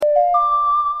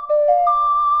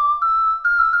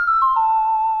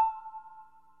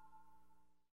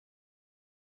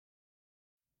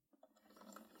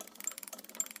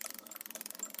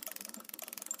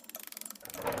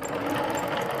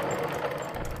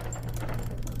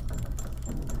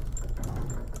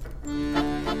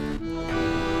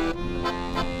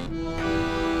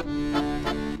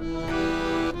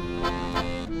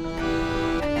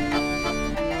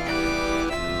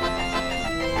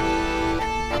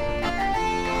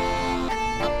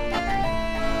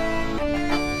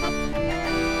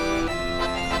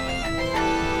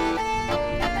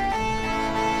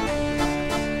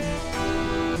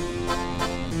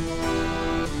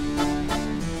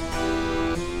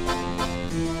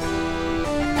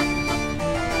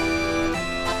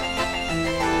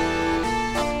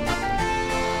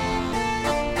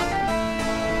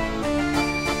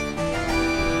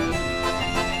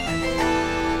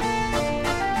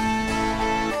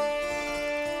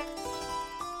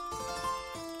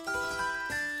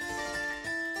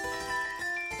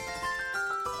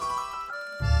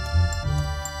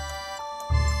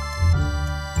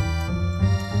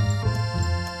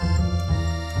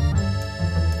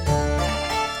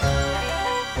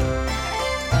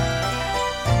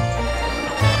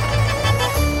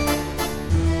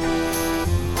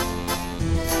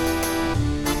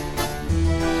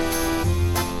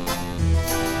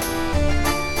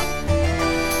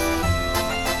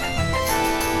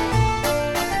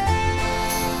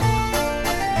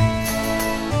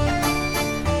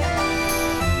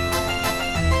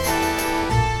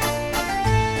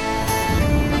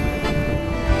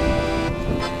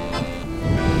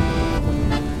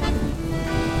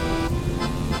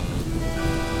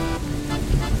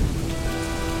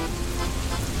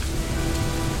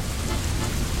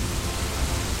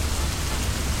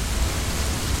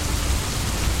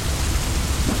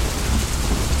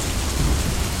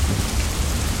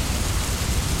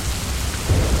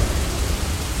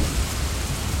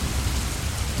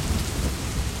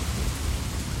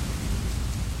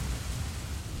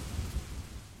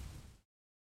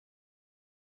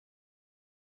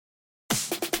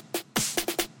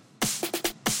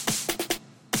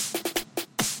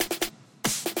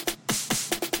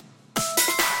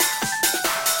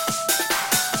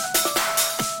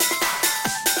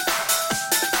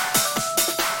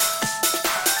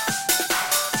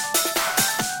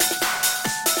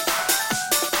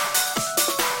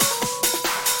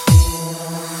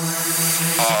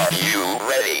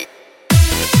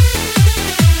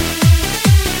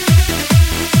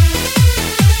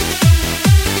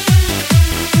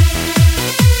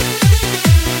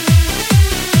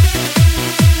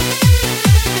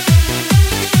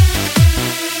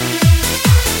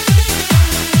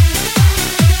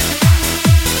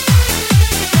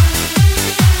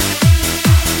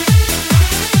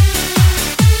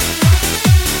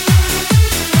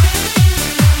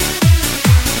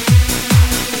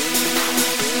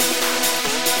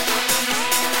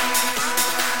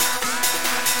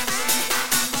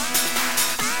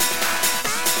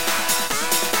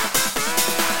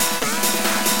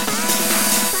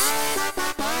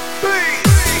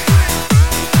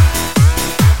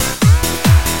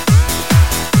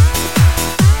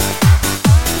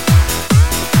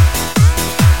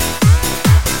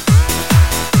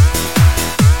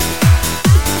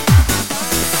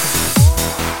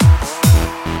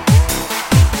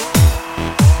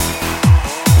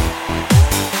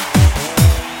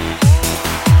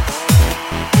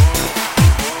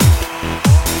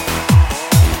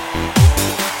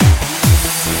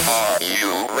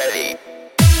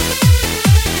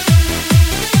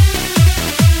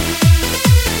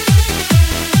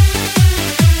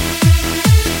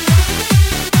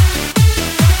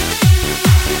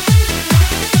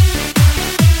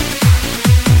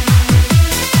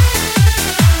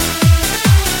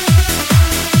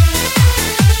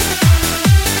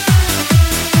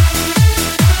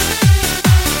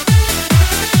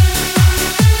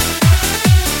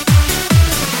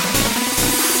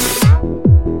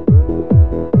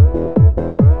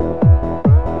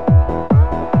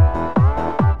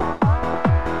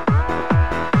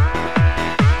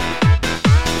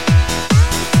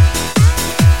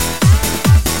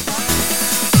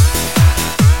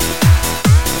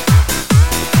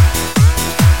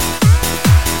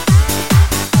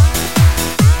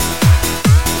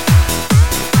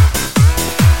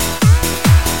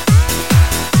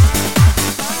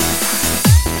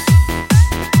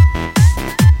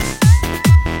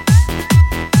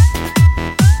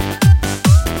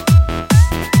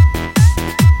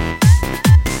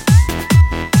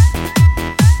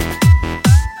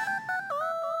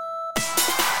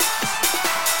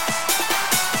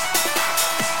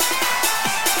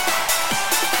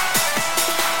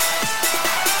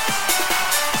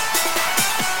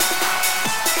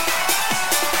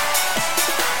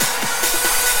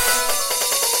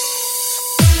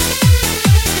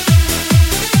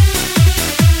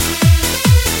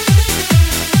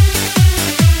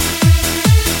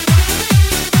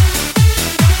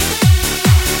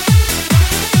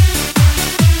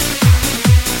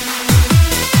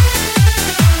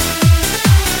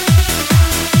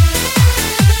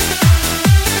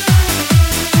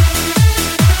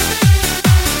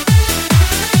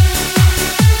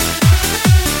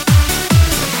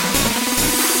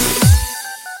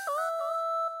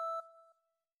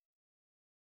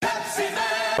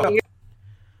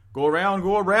Go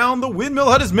around, the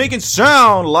windmill hut is making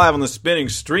sound live on the spinning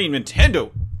stream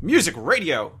Nintendo Music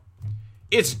Radio.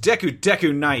 It's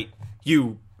Deku night,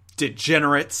 you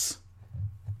degenerates.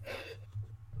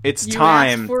 It's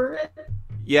time. Asked for it?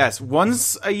 Yes,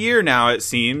 once a year now it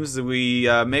seems. We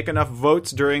make enough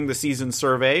votes during the season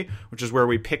survey, which is where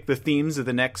we pick the themes of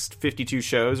the next 52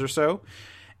 shows or so.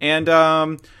 And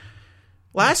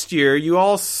last year, you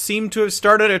all seem to have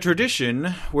started a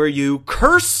tradition where you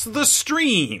curse the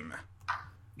stream.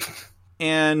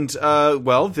 And,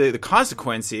 the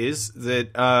consequence is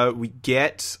that we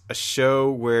get a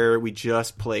show where we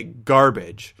just play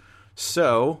garbage.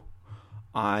 So,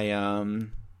 I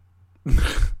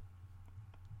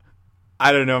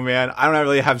don't know, man. I don't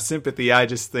really have sympathy. I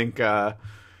just think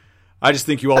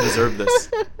you all deserve this.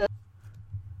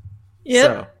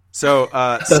 Yep.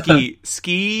 So,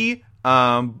 Ski,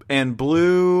 and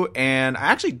Blue, and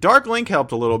actually Dark Link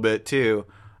helped a little bit too.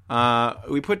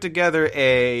 We put together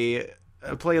a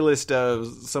playlist of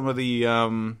some of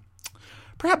the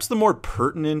perhaps the more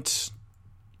pertinent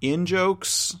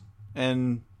in-jokes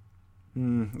and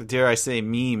dare I say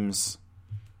memes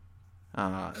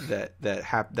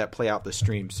that play out the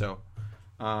stream. So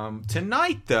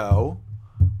tonight, though,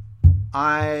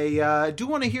 I do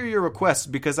want to hear your requests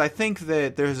because I think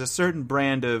that there's a certain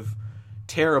brand of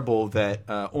terrible that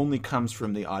only comes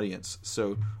from the audience.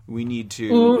 So we need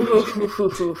to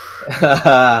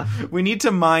we need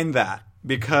to mind that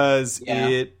because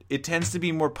it tends to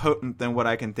be more potent than what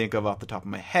I can think of off the top of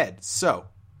my head. So,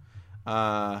 what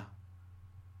are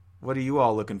you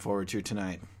all looking forward to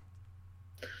tonight?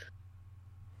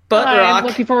 I'm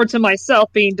looking forward to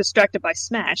myself being distracted by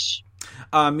Smash.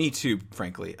 Me too,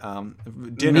 frankly.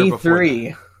 Dinner Me before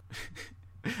three.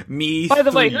 Me. By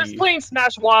the way, three. who's playing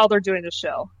Smash while they're doing the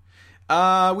show?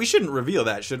 We shouldn't reveal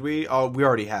that, should we? Oh, we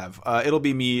already have. It'll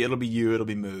be me. It'll be you. It'll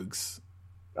be Moogs.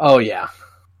 Oh yeah.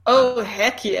 Oh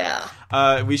heck yeah.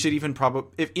 We should even probably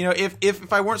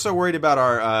if I weren't so worried about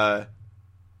our.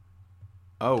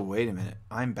 Oh wait a minute!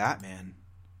 I'm Batman.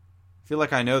 I feel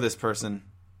like I know this person.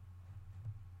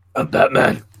 I'm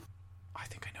Batman. I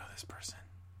think I know this person.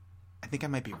 I think I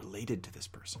might be related to this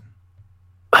person.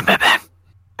 I'm Batman.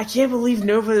 I can't believe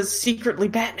Nova is secretly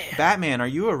Batman. Batman, are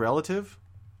you a relative?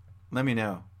 Let me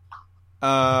know.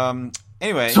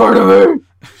 Anyway. Sort of a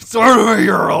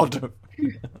You're a relative.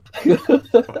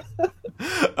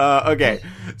 Okay.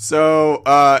 So,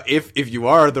 if you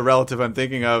are the relative I'm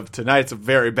thinking of, tonight's a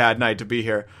very bad night to be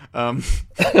here.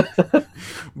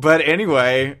 But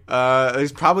anyway,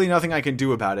 there's probably nothing I can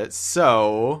do about it.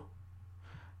 So,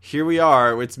 here we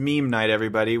are. It's meme night,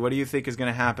 everybody. What do you think is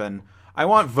going to happen? I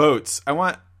want votes. I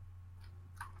want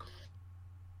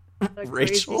Rachel.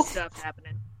 Crazy stuff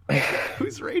happening.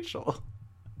 Who's Rachel?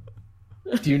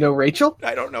 Do you know Rachel?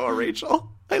 I don't know a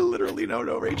Rachel. I literally don't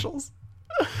know Rachel's.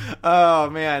 Oh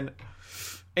man.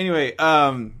 Anyway,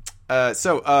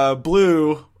 so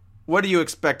Blue, what do you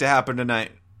expect to happen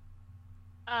tonight?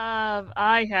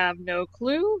 I have no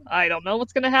clue. I don't know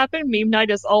what's going to happen. Meme night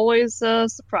is always a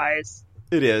surprise.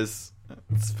 It is.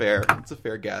 It's fair. It's a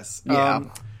fair guess.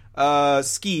 Yeah.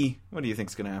 Ski, what do you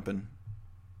think's going to happen?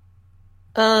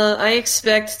 I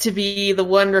expect to be the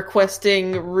one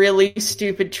requesting really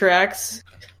stupid tracks.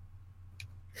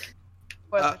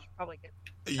 Well, I should probably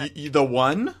get The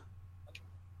one?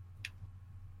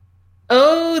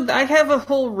 Oh, I have a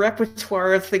whole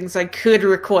repertoire of things I could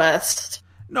request.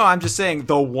 No, I'm just saying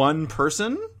the one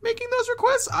person making those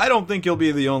requests? I don't think you'll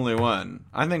be the only one.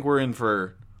 I think we're in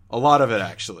for a lot of it,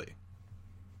 actually.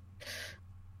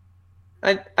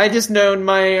 I just know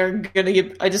mine are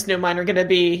gonna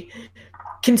be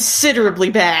considerably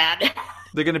bad.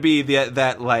 They're gonna be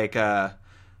that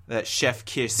chef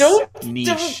kiss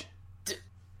niche.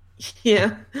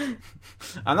 Yeah.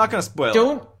 I'm not gonna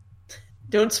spoil.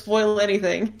 Don't spoil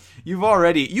anything. You've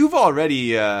already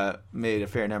made a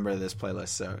fair number of this playlist,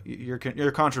 so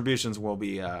your contributions will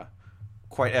be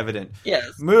quite evident.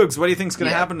 Yes. Moogs, what do you think's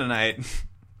gonna happen tonight?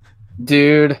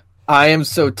 Dude, I am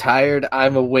so tired.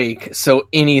 I'm awake, so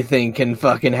anything can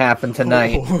fucking happen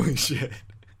tonight. Holy shit!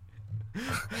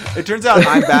 It turns out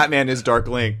I'm Batman is Dark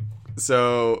Link,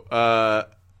 so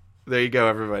there you go,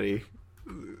 everybody.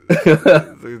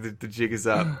 The jig is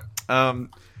up.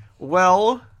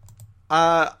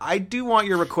 I do want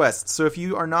your requests. So if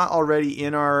you are not already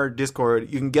in our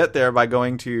Discord, you can get there by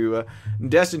going to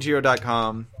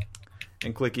destinedhero.com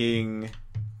and clicking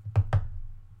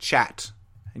chat.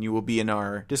 And you will be in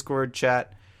our Discord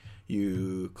chat.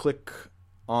 You click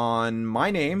on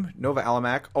my name, Nova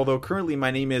Alamac, although currently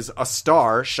my name is a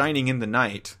star shining in the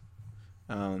night.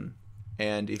 And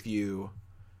if you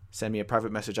send me a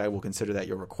private message, I will consider that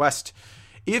your request.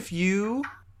 If you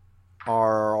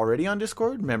are already on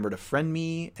Discord, remember to friend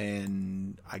me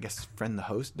and I guess friend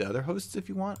the other hosts if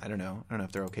you want. I don't know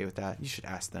if they're okay with that. You should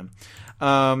ask them.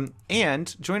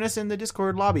 And join us in the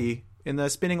Discord lobby, in the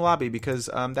spinning lobby, because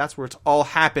that's where it's all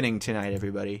happening tonight,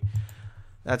 everybody.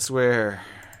 That's where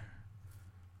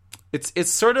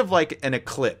it's sort of like an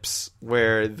eclipse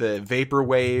where the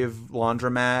vaporwave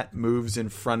laundromat moves in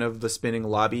front of the spinning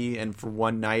lobby, and for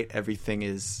one night everything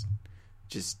is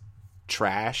just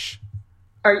trash.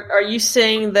 Are you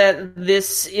saying that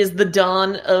this is the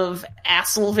dawn of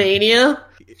Asylvania?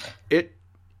 It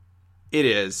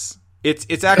is.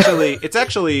 It's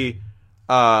actually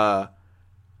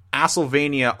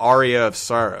Asylvania Aria of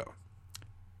Sorrow.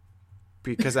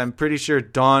 Because I'm pretty sure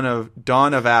Dawn of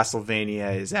Asylvania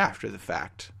is after the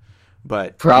fact.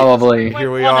 But probably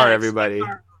here we are, everybody.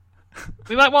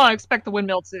 We might want to expect the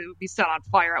windmill to be set on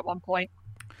fire at one point.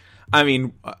 I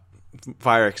mean,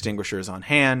 fire extinguishers on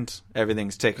hand.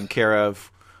 Everything's taken care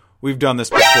of. We've done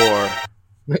this before.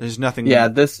 There's nothing. Yeah,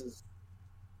 this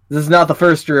is not the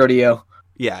first rodeo.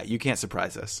 Yeah, you can't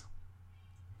surprise us.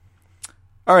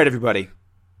 All right, everybody.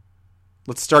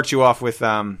 Let's start you off with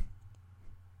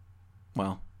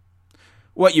well,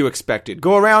 what you expected.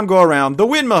 Go around. The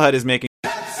Windmill Hut is making.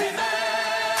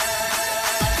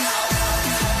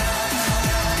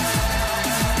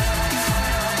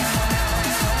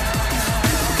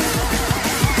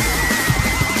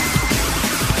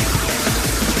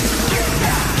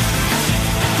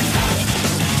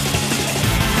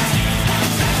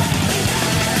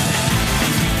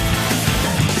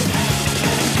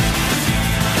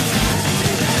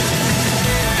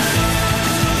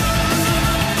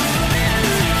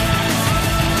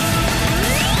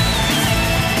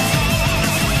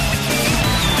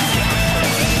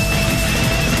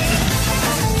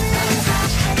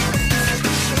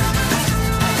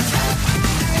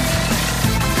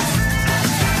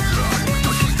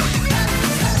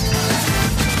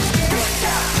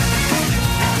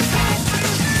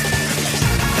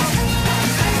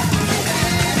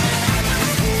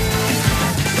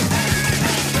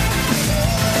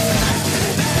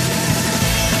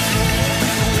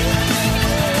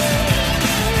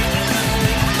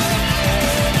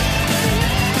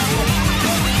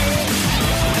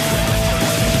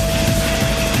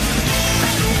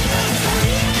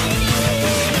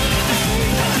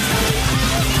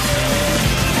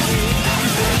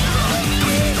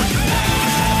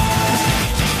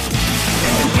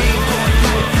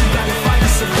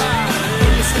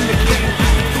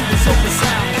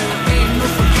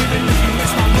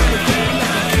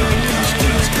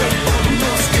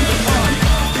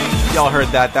 Y'all heard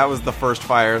that. That was the first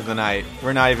fire of the night.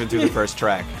 We're not even through the first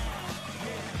track.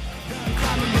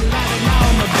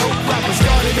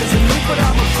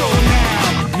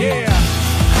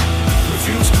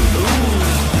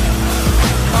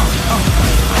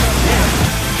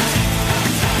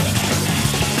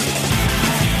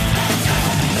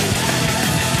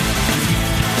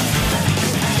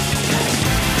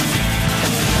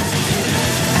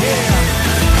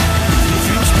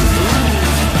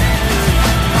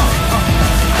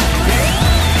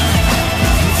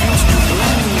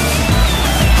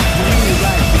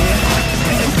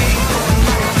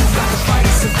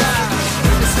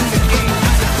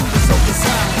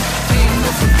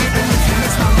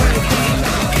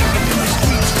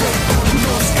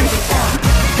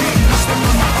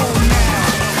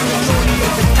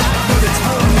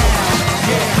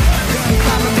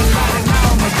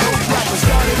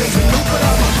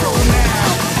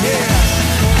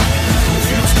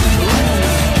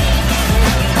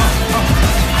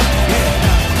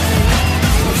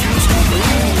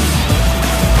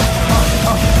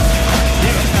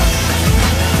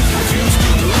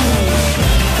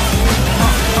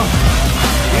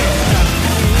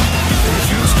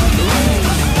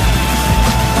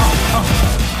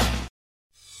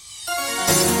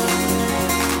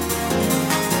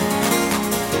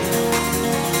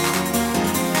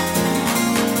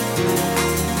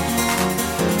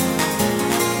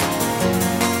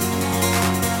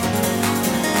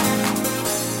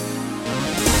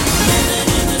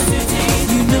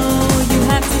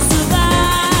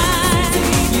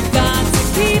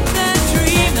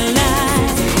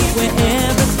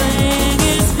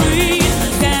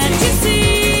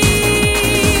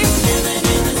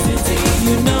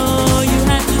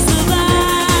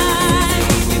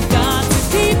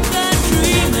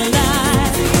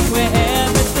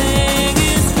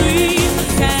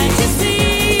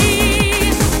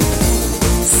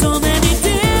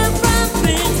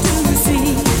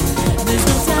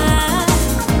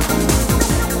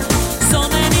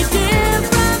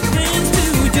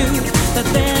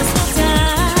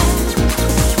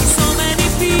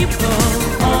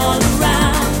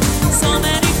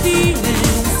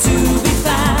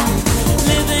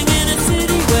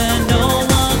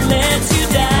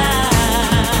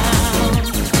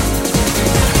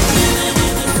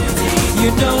 You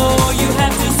know you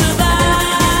have to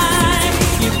survive.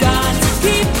 You've got to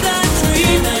keep the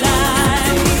dream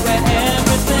alive, where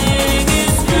everything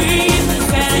is free.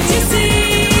 Can't you see?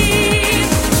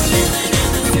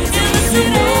 You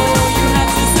know you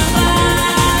have to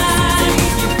survive.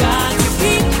 You've got to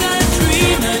keep the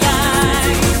dream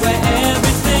alive, where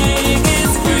everything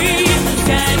is free.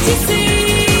 Can't you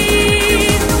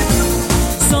see?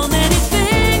 So many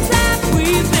things that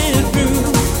we've been through.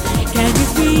 Can you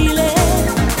feel it?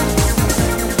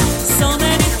 So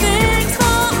many things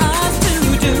for us to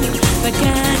do, but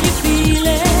can you feel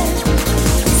it?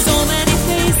 So many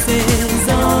faces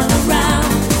all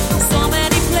around, so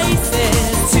many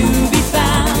places to be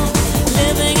found.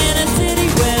 Living in a city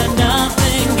where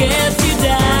nothing gets you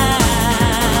down.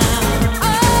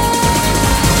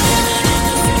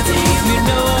 You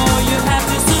know you have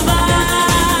to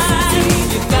survive.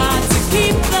 You've got to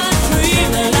keep the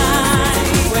dream alive,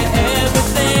 where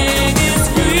everything is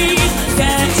free.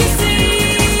 Can't you see?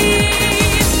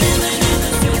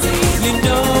 You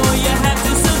know you have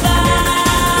to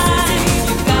survive.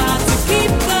 You've got to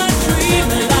keep the dream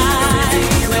alive,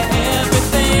 where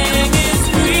everything is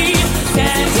free.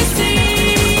 Can't you see?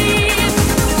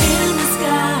 In the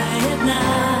sky at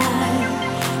night,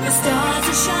 the stars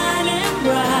are shining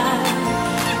bright.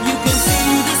 You can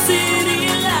see the city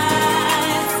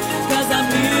lights, 'cause I'm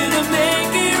here to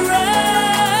make it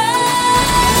right.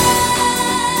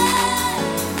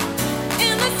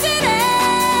 In the city,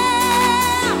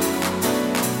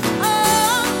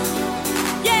 oh,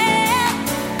 yeah,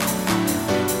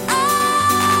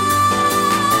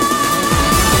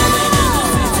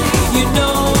 you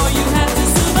know you have to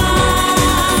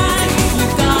survive.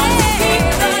 You've got to keep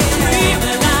the dream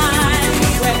alive,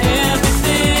 where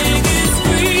everything is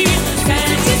free.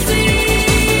 Can't you see?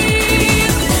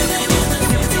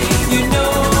 You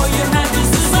know you have to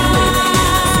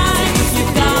survive.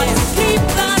 You've got to keep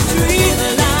the dream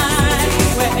alive,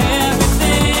 where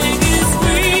everything is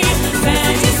free.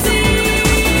 Can't you see?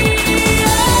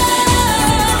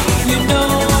 You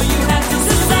know you have to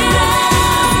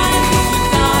survive. You've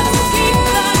got to keep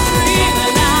the dream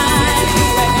alive,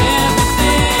 where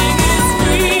everything is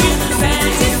free.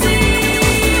 Can't you see?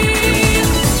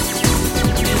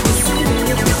 In the city, in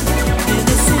the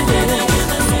city,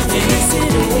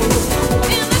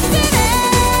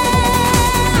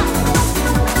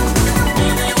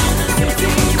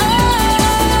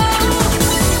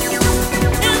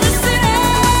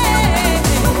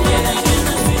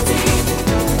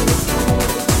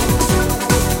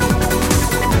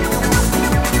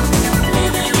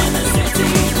 the city,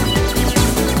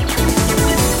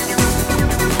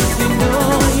 you know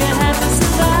you have to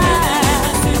survive.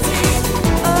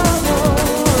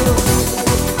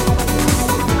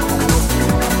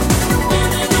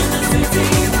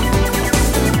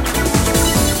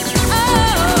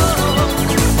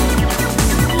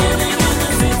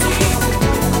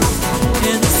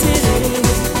 In the city,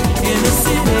 in the city, in the city, in the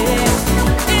city.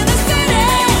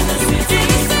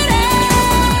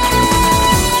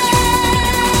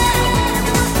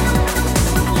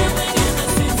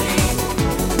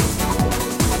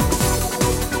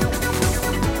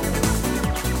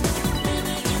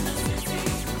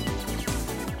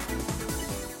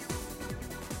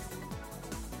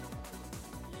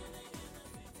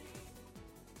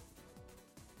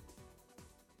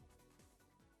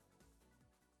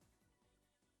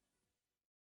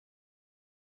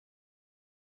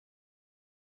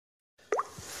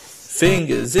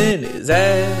 Fingers in his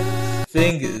ass,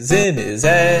 fingers in his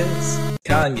ass.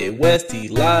 Kanye West, he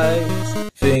likes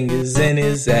fingers in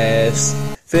his ass,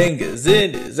 fingers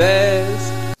in his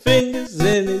ass, fingers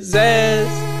in his ass.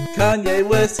 Kanye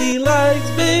West, he likes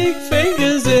big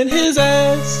fingers in his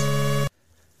ass.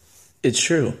 It's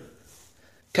true.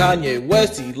 Kanye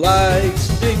West, he likes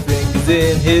big fingers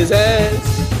in his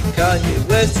ass. Kanye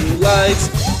West, he likes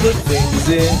put fingers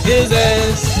in his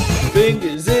ass.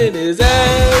 Fingers in his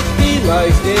ass. He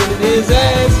likes in his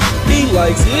ass. He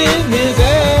likes in his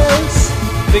ass.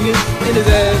 Fingers in his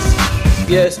ass.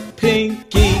 Yes,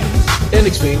 pinky,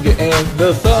 index finger and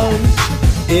the thumb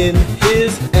in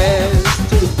his ass.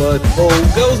 To the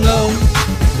butthole goes numb.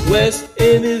 West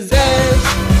in his ass.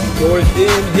 North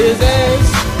in his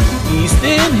ass. East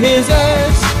in his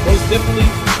ass. Most definitely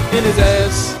in his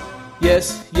ass.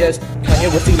 Yes, yes, Kanye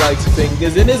West, he likes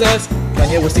fingers in his ass.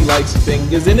 Kanye West, he likes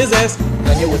fingers in his ass.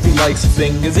 Kanye West, he likes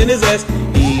fingers in his ass.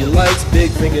 He likes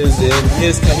big fingers in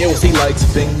his. Kanye West, he likes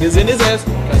fingers in his ass.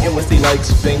 Kanye West, he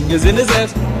likes fingers in his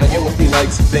ass. Kanye West, he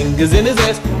likes fingers in his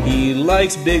ass. He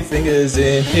likes big fingers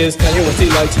in his. Kanye West, he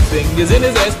likes fingers in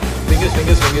his ass. Fingers,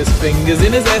 fingers, fingers, fingers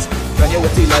in his ass. Kanye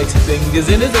West, he likes fingers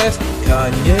in his ass.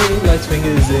 Kanye likes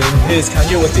fingers in his.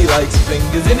 Kanye West, he likes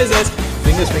fingers in his ass.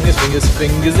 Fingers, fingers, fingers,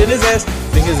 fingers in his ass.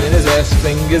 Fingers in his ass.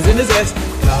 Fingers in his ass.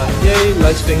 Kanye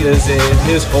likes fingers in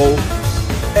his hole.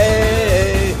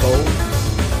 Hey ho,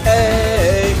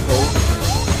 hey ho,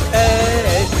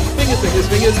 hey. Fingers, fingers,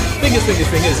 fingers, fingers, fingers,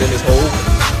 fingers in his hole.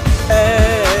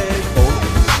 Hey ho,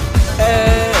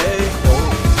 hey ho,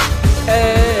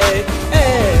 hey,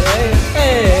 hey,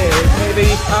 hey. Maybe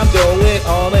I'm going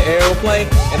on an aeroplane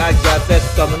and I got that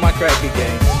thumb in my cracker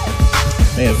game.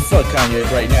 Man, fuck Kanye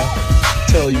right now.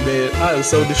 Tell you, man, I am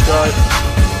so distraught.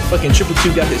 Fucking Triple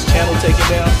Q got his channel taken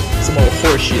down. Some old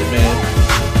horse shit, man.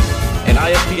 And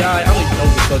IFBI, I don't even know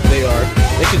who the fuck they are.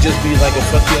 They could just be like a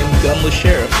fucking gunless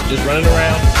sheriff, just running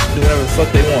around, doing whatever the fuck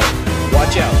they want.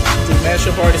 Watch out. To the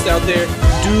mashup artists out there,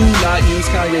 do not use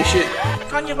Kanye shit.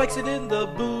 Kanye likes it in the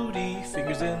booty,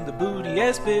 fingers in the booty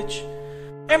ass bitch.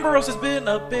 Amber Rose has been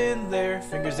up in there,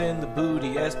 fingers in the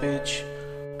booty ass bitch.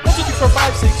 1, 2, 3, 4,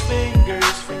 5, 6 fingers,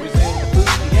 fingers in the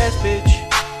booty ass bitch.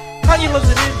 Kanye loves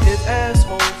it in his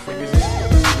asshole, fingers in the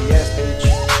booty ass bitch.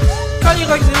 Kanye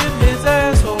likes it in his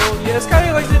asshole, yes,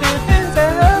 Kanye likes it in his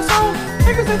asshole.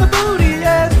 Fingers in the booty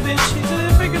ass bitch, he's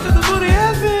in fingers in the booty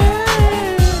ass bitch.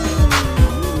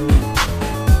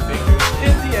 Fingers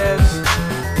in the ass,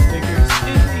 fingers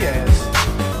in the ass.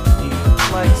 He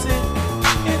likes it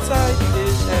inside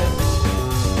his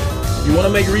ass. You wanna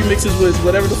make remixes with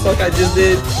whatever the fuck I just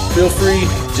did, feel free,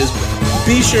 just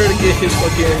be sure to get his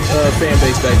fucking fan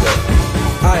base back up.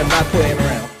 I am not playing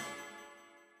around.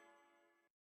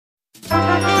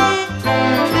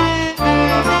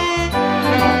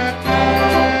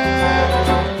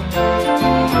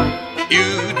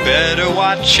 You'd better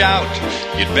watch out,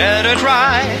 you'd better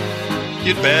cry,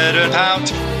 you'd better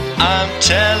pout, I'm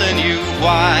telling you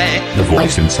why. The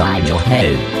voice inside your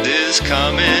head is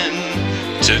coming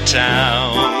to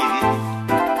town.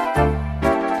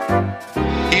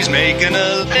 He's making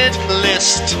a hit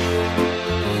list.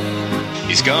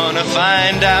 He's gonna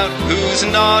find out who's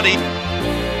naughty.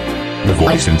 The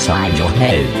voice inside your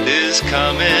head is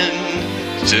coming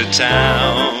to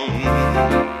town.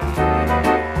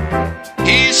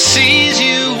 He sees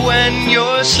you when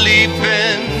you're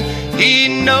sleeping. He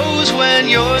knows when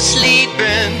you're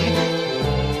sleeping.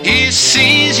 He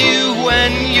sees you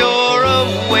when you're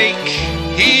awake.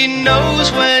 He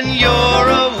knows when you're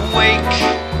awake.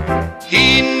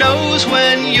 He knows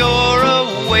when you're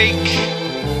awake.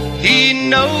 He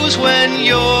knows when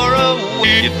you're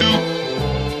awake.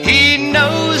 He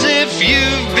knows if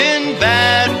you've been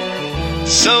bad.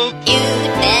 So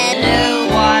you'd better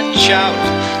watch out.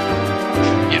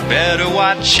 You'd better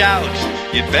watch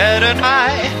out. You'd better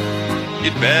hide.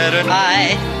 You'd better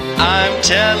hide. I'm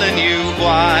telling you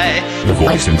why. The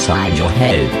voice inside your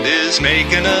head is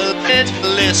making a hit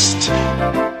list.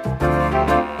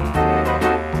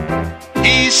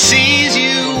 He sees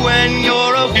you when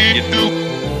you're awake.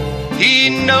 He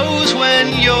knows when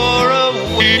you're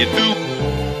awake.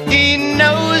 He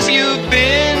knows you've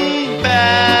been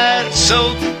bad.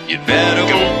 So you'd better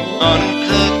go on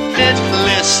the hit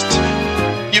list.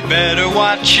 You better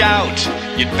watch out.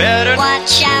 You'd better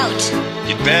watch out.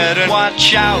 You better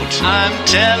watch out. I'm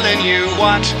telling you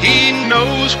what he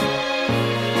knows.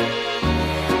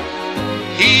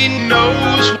 He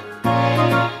knows.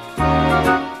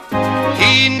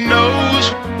 He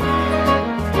knows.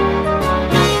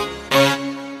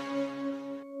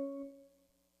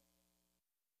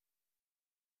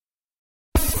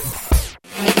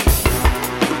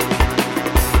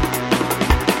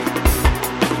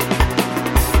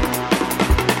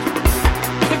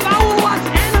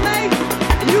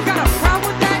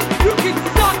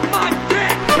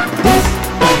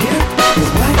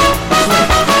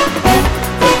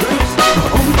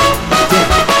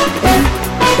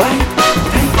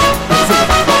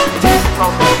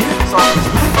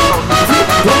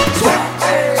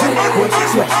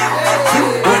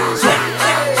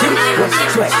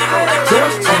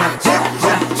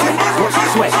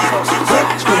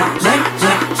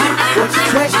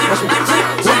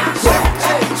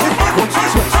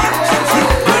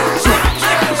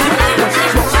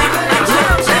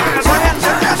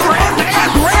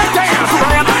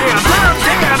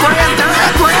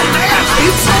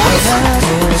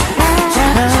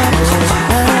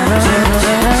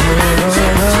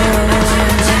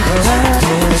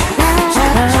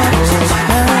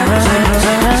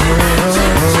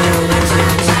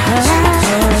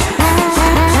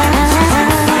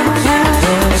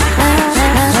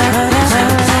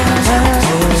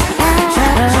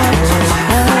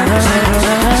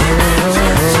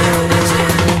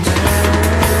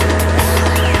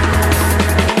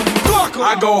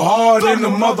 the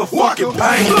motherfucking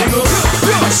bank, nigga.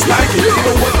 Stank it,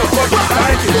 nigga. What the fuck you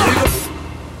thinking, nigga?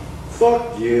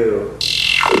 Fuck you.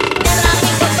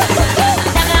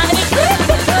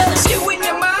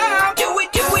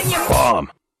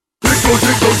 Bomb.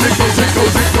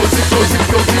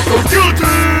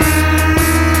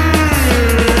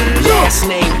 Last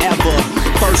name ever,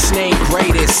 first name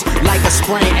greatest. Like a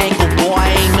sprained ankle, boy,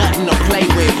 ain't nothing to play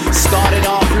with. Started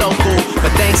off local,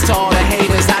 but thanks to all the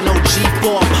haters, I know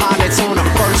G4 pilots on a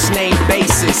first name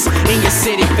basis. In your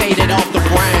city, faded off the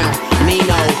ground.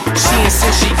 Nino, she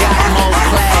insists she got more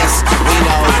class. We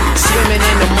know, swimming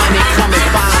in the money, come and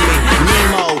find me.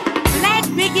 Nemo, Black,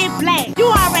 big and black. You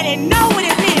already know what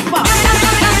it's in for.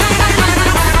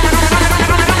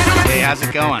 Hey, how's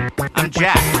it going? I'm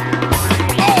Jack.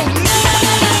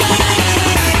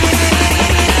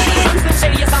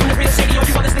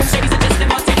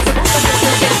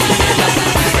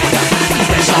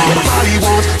 Somebody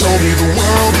once told me the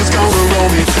world is gonna roll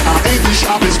me. I ain't the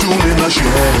sharpest tool in the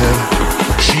shed.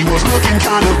 She was looking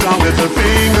kind of dumb with her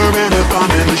finger and her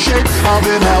thumb in the shape of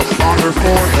an L on her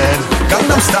forehead.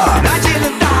 Gangnam Style.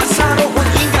 낮에는 따사로운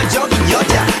인간적인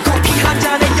여자. 커피 한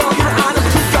잔에 여유를 아는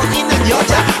품격 있는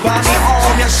여자. 밤이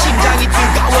오면 심장이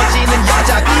뜨거워지는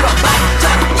여자. 그런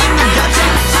반짝 있는 여자.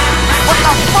 What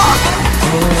the fuck?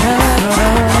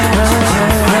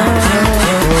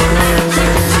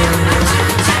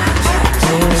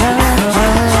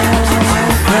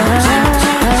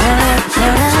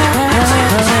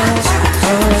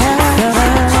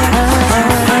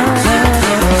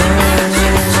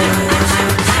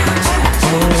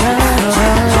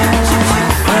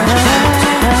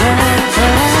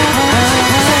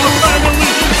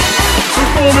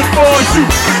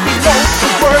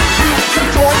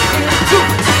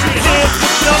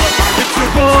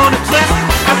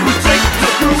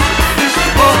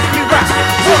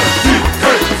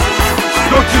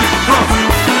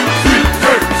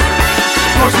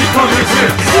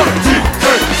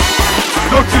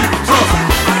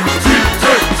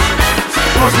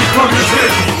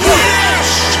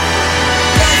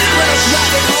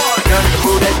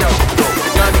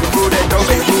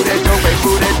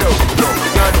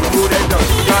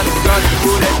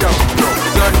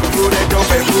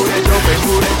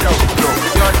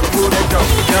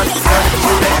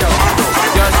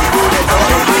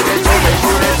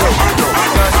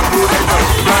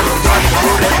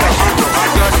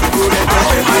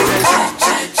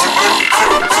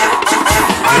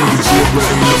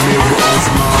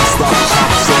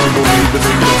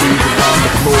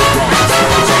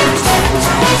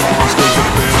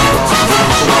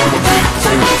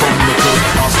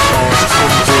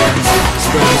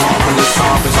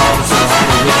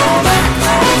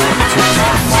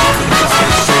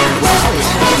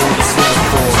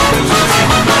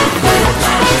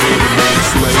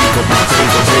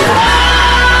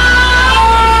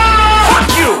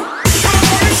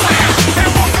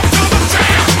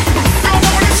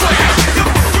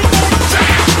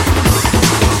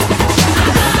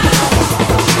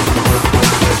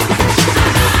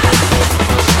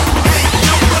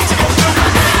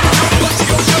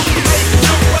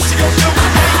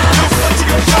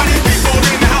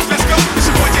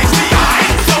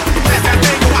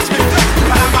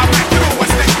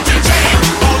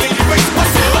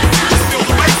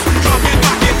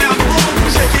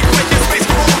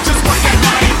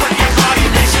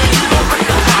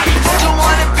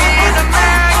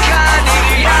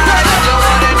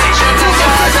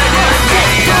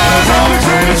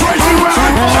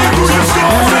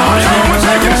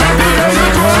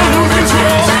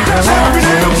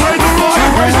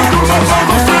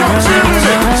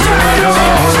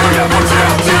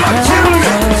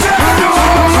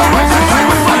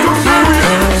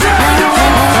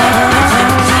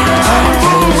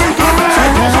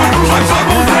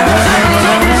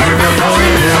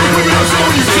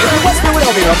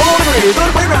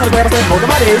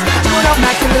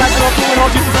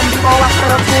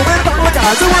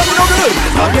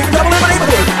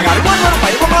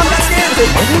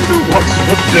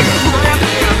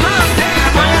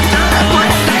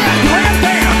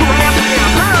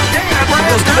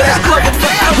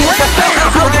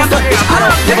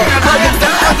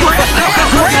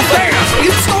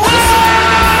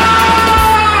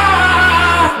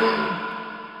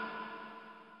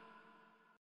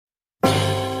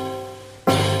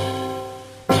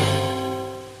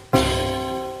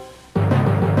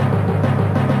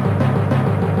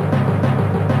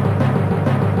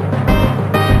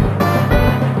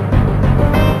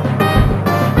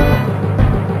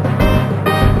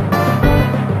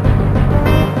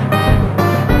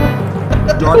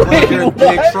 You're in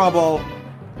big trouble.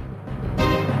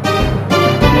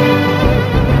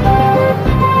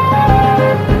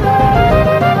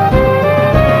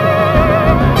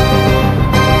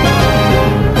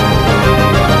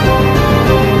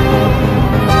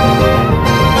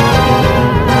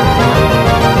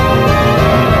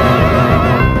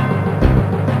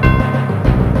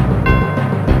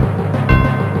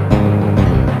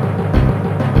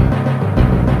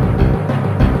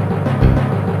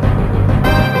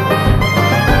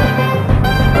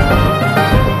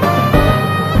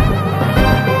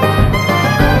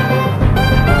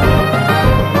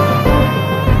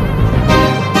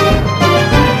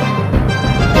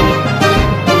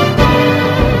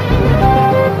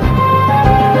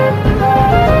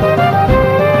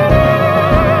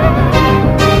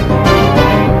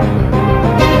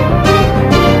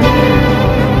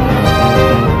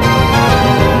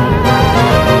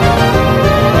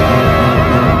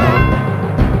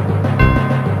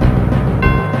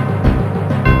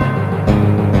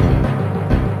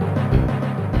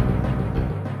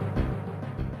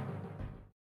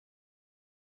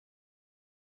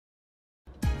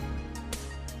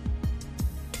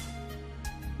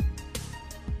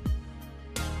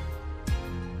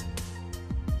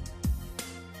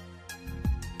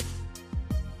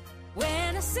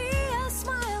 see a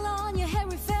smile on your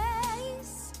hairy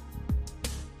face.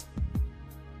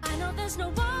 I know there's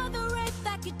no other race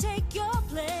that could take your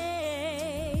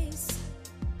place.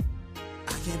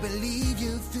 I can't believe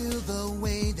you feel the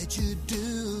way that you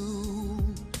do.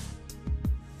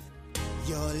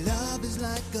 Your love is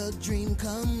like a dream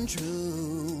come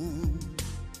true.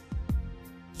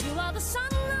 You are the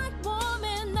sunlight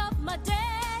warming up my day.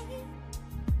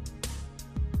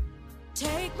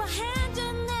 Take my hand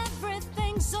and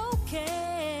everything's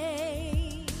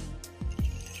okay.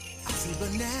 I see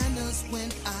bananas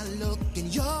when I look in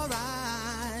your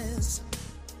eyes.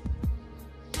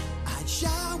 I'd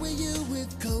shower you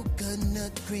with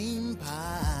coconut cream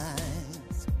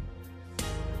pies.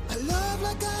 A love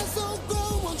like ours don't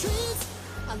grow on trees.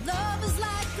 Our love is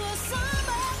like a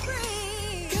summer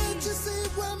breeze. Can't you see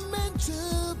we're meant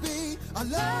to be? Our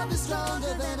love is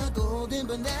stronger than a golden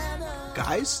banana.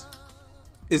 Guys,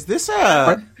 is this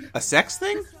a sex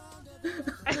thing?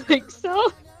 I think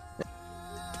so.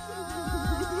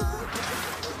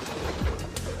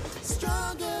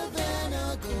 Stronger than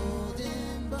a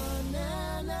golden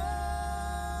banana.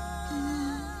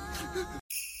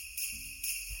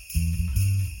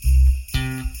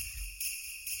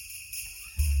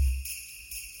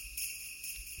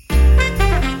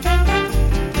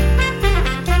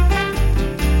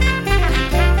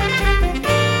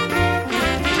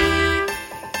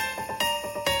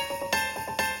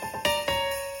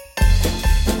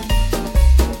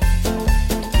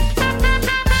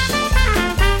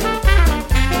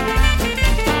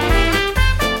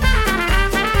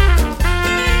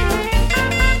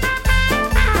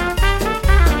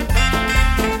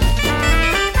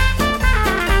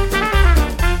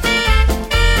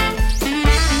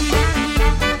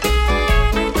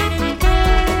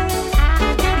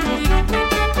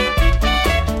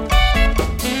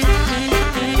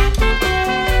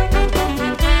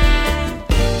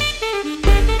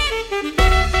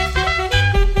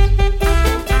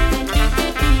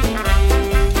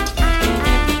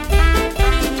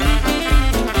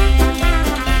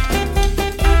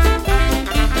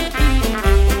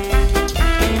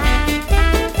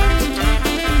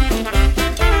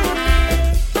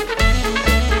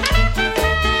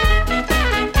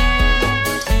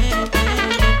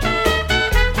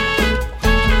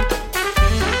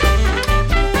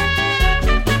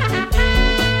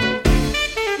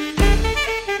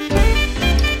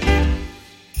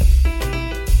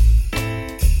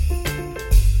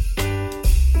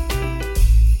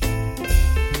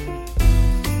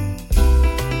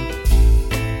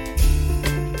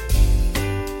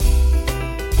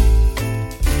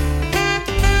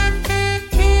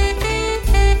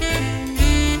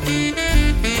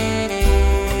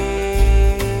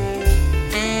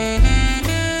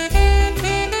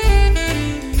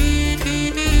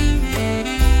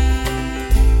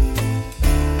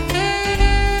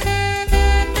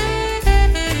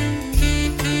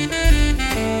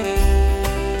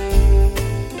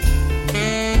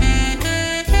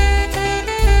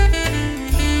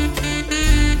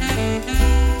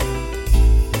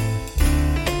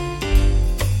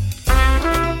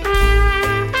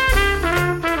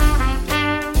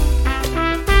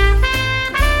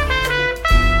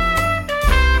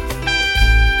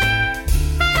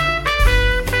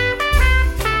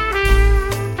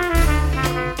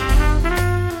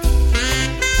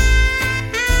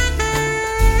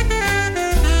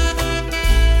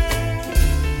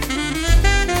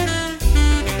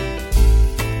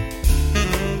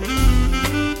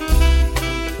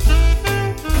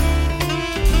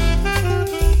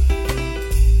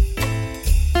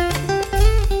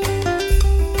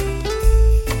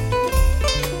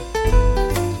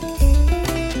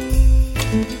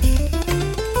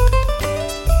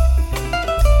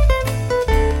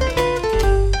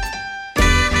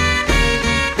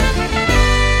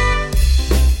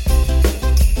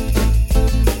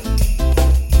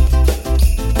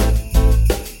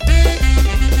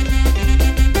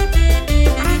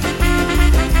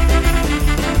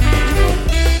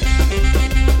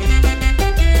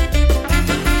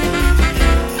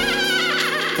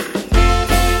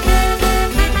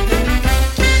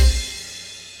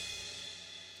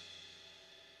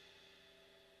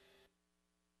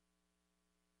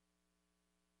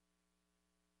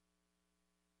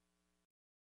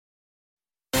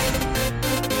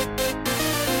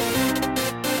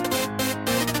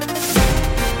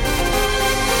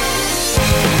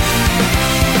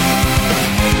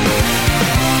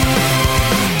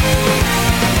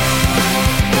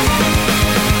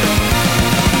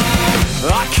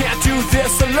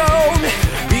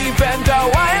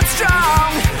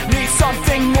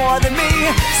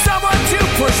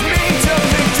 push me to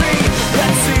leave.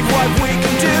 what we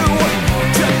can do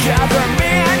together,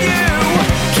 me and you.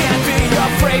 Can't be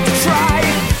afraid to try.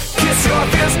 Kiss your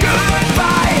fears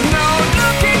goodbye. No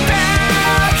looking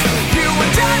back. You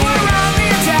and I were on the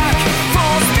attack.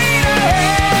 Full speed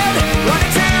ahead,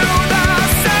 running to the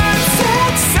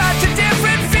sunset. Such a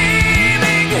different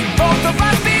feeling. Both of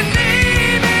us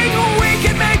believing we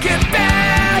can make it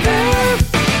better.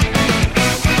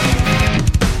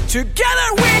 Together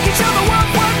we can show the world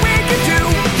what we can do.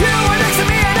 You are next to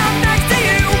me and I'm next to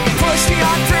you. Pushing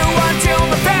on through until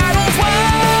the battle's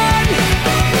won.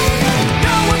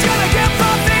 No one's gonna give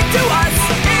nothing to us.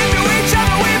 Into each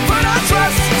other we put our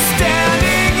trust.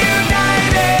 Standing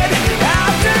united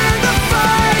after the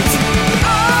fight.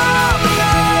 All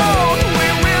alone we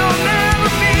will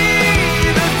never be.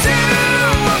 The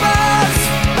two of us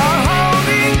are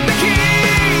holding the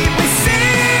key. We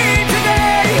see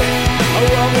today a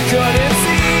world we couldn't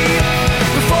see.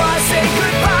 Before I say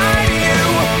goodbye to you,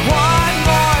 one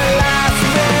more last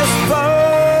fist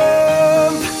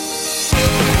bump.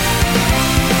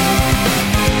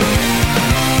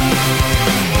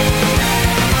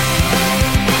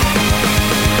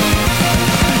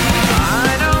 I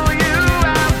know you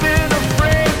have been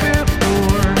afraid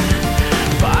before,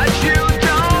 but you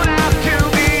don't have to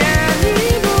be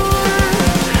anymore.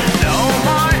 No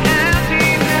more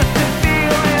emptiness to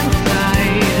feel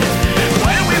inside.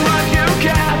 When we run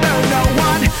together, no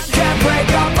one can break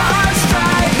up our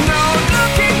stride. No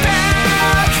looking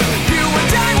back. You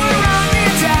and I were on the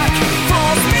attack.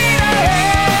 Full speed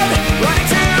ahead, running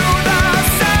to the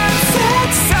sunset.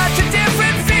 Such a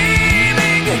different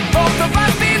feeling. Both of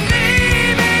us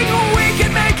believing we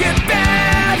can make it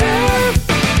better.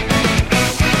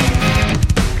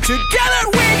 Together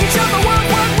we can show the world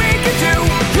what we can do.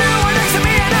 You are next to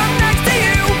me and I'm next to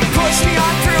you. Pushing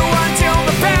on through until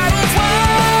the battle's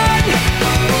won.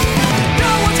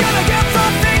 No one's gonna give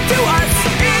nothing to us.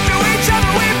 Into each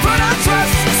other we put our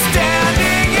trust.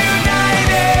 Standing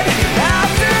united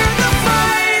after the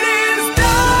fight is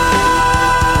done.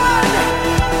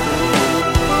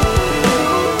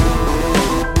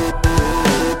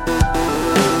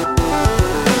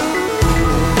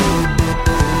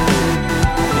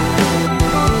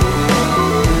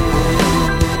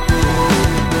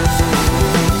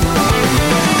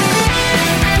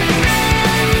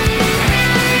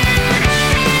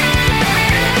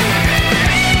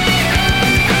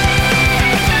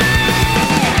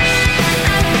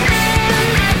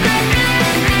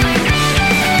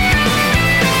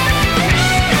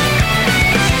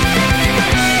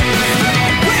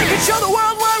 We can show the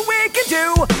world what we can do.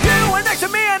 You are next to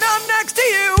me and I'm next to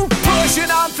you.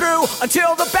 Pushing on through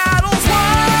until the battle's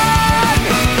won.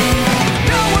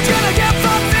 No one's gonna give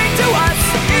something to us.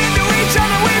 Into each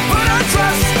other we put our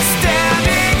trust.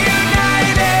 Standing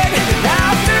united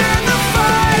after the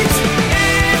fight.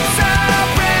 It's a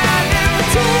brand new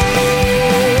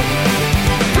day.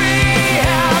 We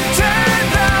have turned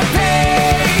the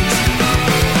page.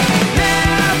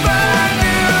 Never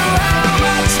knew how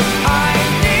much I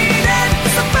needed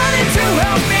somebody to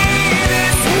help me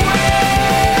this way.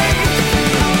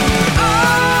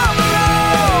 Oh,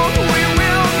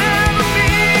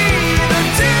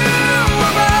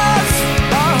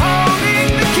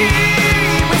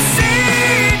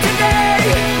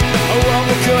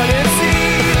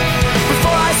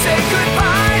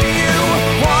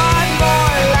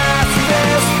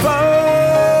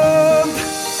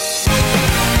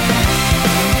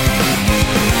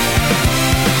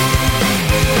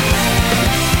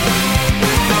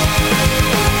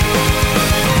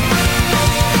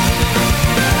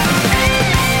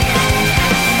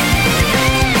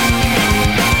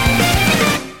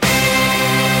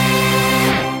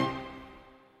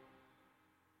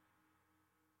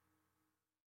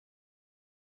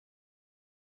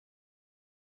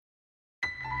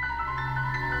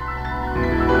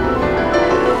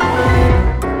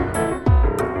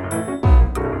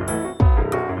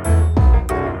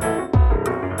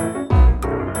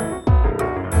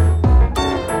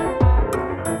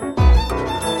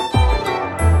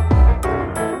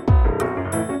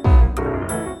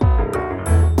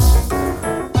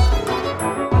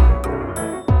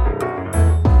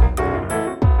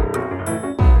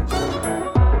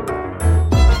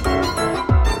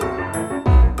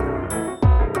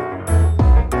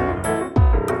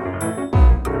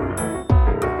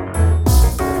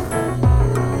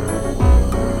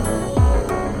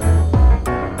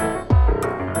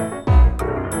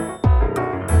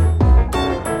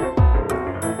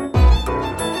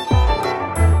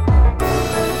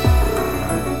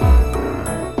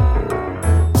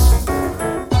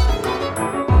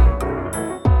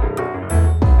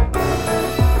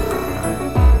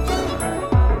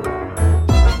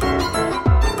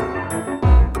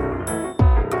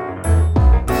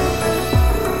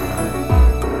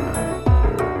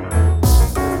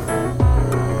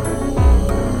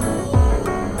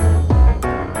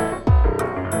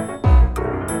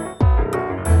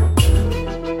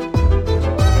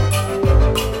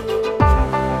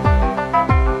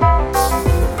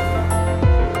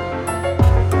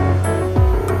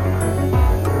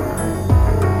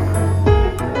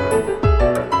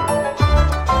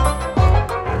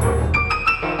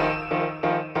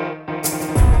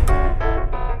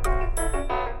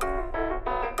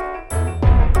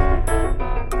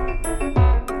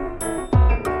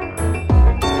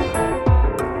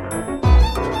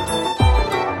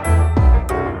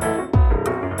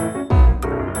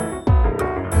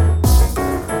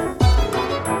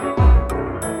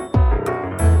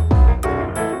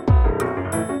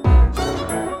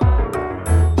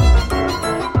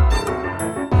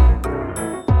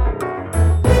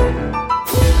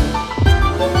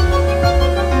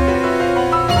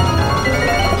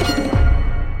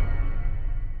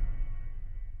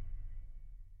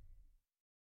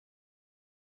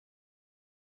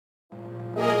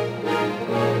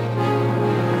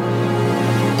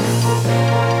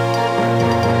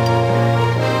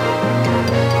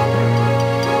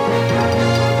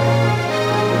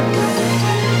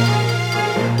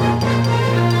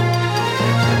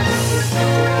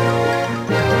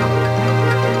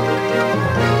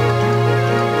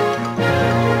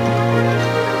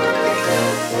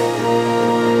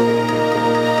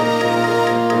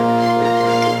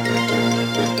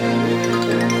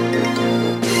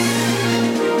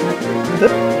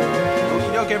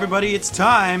 everybody, it's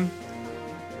time.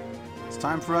 It's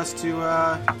time for us to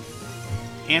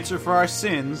answer for our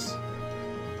sins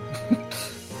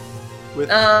with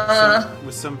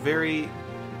some very.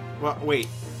 Well, wait.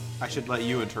 I should let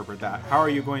you interpret that. How are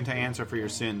you going to answer for your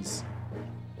sins?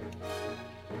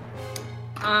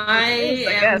 I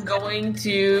am going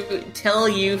to tell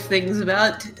you things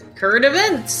about current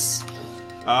events.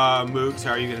 Moogs,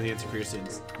 how are you going to answer for your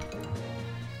sins?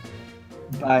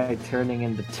 By turning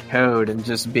into Toad and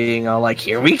just being all like,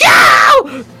 here we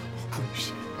go!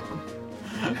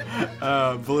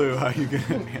 Blue, how are you going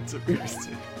to answer for your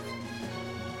sins?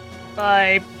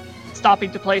 By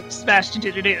stopping to play Smash to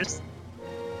do the news.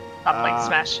 Stop playing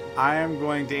Smash. I am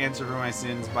going to answer for my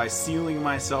sins by sealing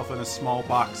myself in a small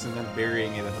box and then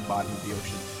burying it at the bottom of the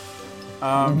ocean.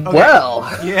 Okay. Well.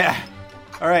 Yeah.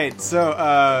 All right,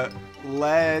 so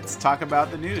let's talk about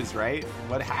the news, right?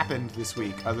 What happened this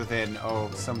week other than,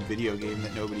 some video game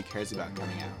that nobody cares about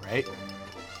coming out, right?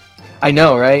 I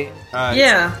know, right?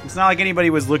 Yeah. It's not like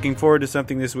anybody was looking forward to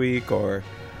something this week or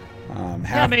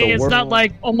half the it's world. not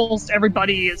like almost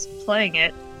everybody is playing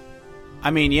it. I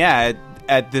mean, yeah,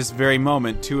 at this very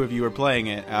moment, 2 of you are playing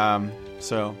it,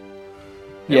 so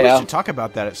we should talk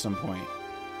about that at some point.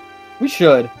 We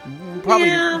should.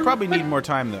 We'll probably need more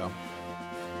time, though.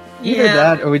 Either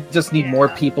that, or we just need more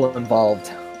people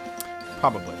involved.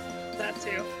 Probably. That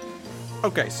too.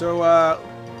 Okay, so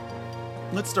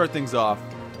let's start things off.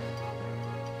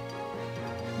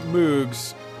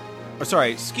 Moogs. Oh,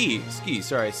 sorry, Ski.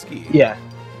 Yeah.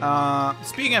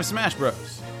 Speaking of Smash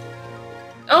Bros.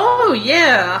 Oh,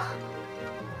 yeah.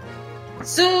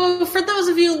 So, for those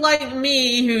of you like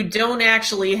me who don't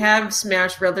actually have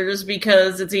Smash Brothers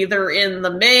because it's either in the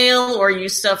mail or you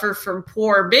suffer from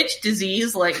poor bitch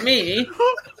disease like me.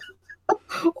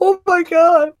 Oh my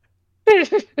god.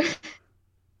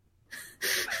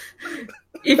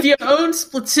 If you own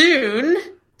Splatoon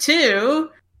 2,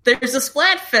 there's a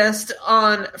Splatfest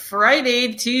on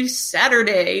Friday to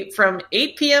Saturday from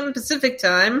 8 p.m. Pacific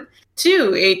Time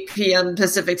to 8 p.m.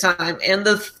 Pacific Time, and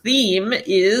the theme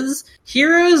is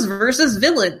Heroes versus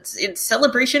Villains in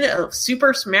celebration of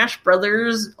Super Smash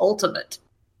Bros. Ultimate.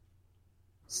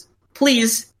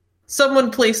 Please,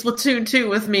 someone play Splatoon 2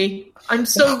 with me. I'm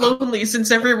so lonely since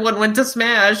everyone went to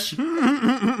Smash.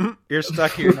 You're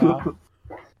stuck here now.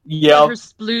 Yeah.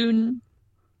 Sploon,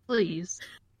 please.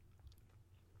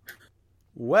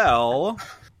 Well,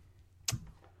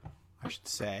 I should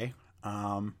say,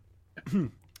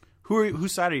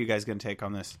 whose side are you guys going to take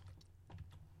on this?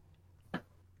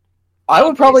 I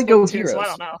would probably go Heroes. I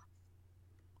don't know.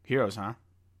 Heroes, huh?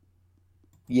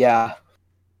 Yeah.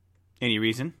 Any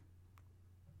reason?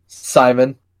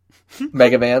 Simon.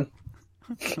 Mega Man.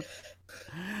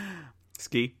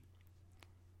 Ski.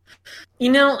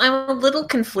 You know, I'm a little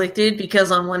conflicted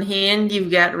because on one hand, you've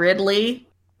got Ridley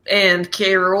and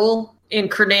Carol in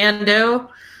Crenando,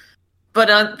 but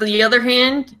on the other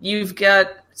hand, you've got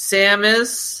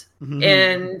Samus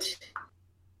and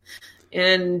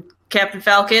Captain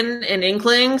Falcon and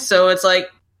Inkling, so it's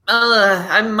like,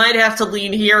 I might have to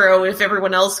lean Hero if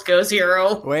everyone else goes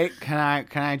Hero. Wait, can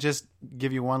I just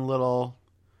give you one little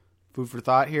food for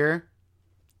thought here?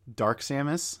 Dark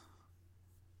Samus?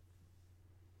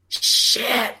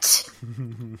 Shit!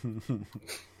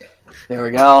 There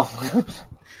we go.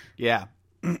 Yeah.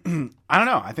 I don't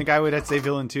know. I think I'd say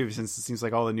villain too, since it seems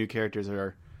like all the new characters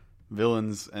are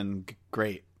villains and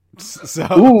great. So,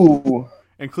 ooh,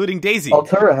 including Daisy.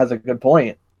 Altura has a good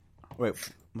point. Wait,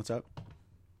 what's up?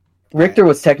 Richter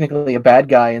was technically a bad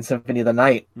guy in Symphony of the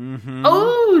Night. Mm-hmm.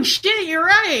 Oh shit, you're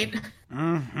right.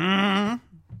 Mm-hmm. I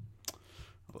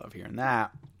love hearing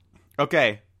that.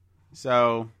 Okay,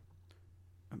 so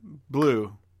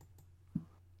Blue.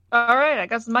 All right, I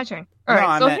guess it's my turn. All no, right,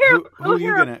 I so meant, here,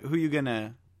 who you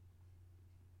gonna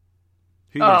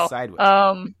side with?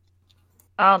 I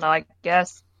don't know. I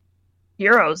guess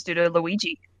Heroes due to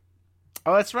Luigi.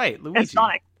 Oh, that's right, Luigi And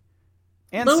Sonic.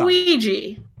 And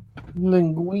Luigi.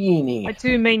 Linguini. My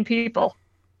 2 main people.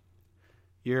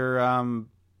 You're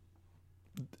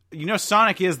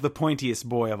Sonic is the pointiest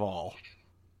boy of all.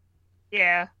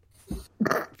 Yeah.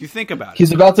 If you think about it.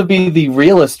 He's about to be the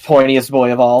realest, pointiest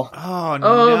boy of all. Oh, no.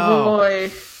 Oh,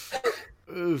 boy.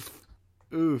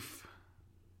 Oof.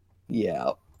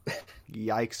 Yeah.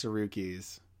 Yikes,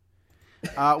 Sarukis.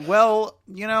 Well,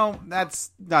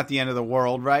 that's not the end of the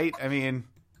world, right? I mean,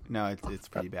 no, it's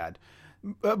pretty bad.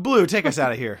 Blue, take us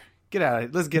out of here. Get out of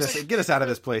it. Let's get us out of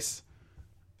this place.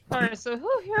 All right, so who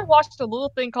here watched a little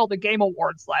thing called the Game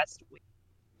Awards last week?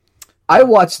 I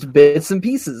watched bits and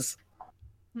pieces.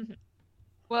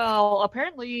 Well,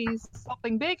 apparently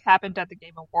something big happened at the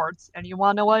Game Awards, and you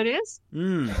want to know what it is?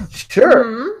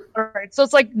 Sure. Alright, so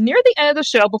it's like near the end of the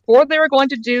show, before they were going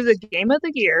to do the Game of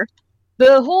the Year,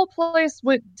 the whole place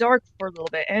went dark for a little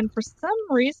bit, and for some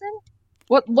reason,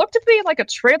 what looked to be like a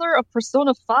trailer of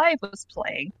Persona 5 was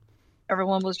playing.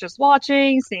 Everyone was just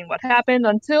watching, seeing what happened,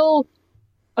 until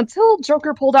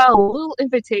Joker pulled out a little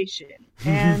invitation,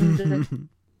 and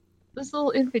this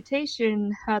little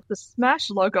invitation had the Smash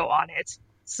logo on it.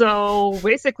 So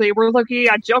basically, we're looking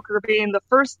at Joker being the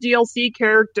first DLC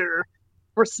character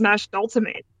for Smash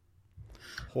Ultimate.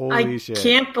 Holy shit. I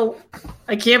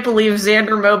can't believe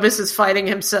Xander Mobus is fighting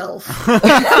himself.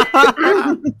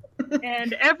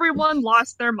 And everyone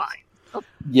lost their mind.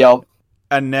 Yep.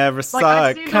 I never saw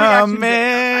I've it seen the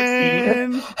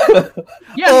reaction coming.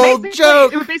 Yeah, Old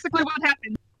joke. It was basically what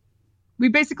happened. We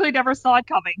basically never saw it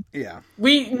coming. Yeah.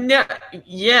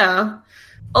 Yeah.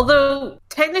 Although,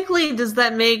 technically, does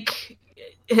that make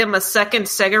him a second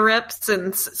Sega rep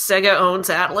since Sega owns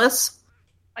Atlas?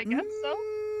 I guess so.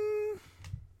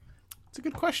 It's a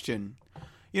good question.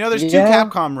 There's 2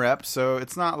 Capcom reps, so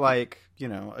it's not like,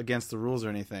 against the rules or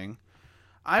anything.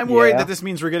 I'm worried that this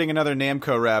means we're getting another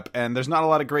Namco rep, and there's not a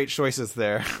lot of great choices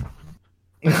there.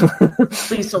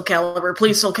 Please Soul Calibur,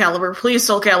 please Soul Calibur, please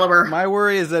Soul Calibur. My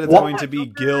worry is that it's going to be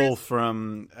Gil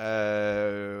from,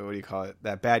 what do you call it?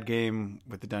 That bad game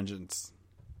with the dungeons.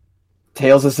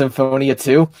 Tales of Symphonia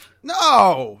 2?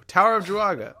 No! Tower of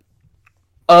Druaga.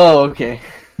 Oh, okay.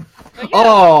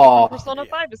 Persona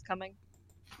 5 is coming.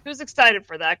 Who's excited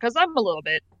for that? Because I'm a little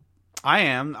bit. I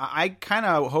am. I kind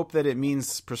of hope that it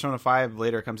means Persona 5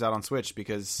 later comes out on Switch,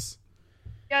 because...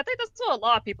 Yeah, I think that's what a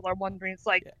lot of people are wondering. It's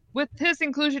like, with his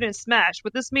inclusion in Smash,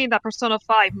 would this mean that Persona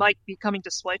 5 might be coming to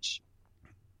Switch?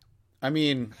 I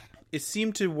mean, it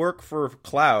seemed to work for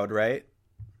Cloud, right?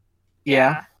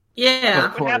 Yeah.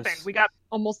 Yeah. What happened? We got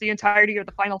almost the entirety of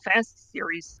the Final Fantasy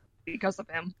series because of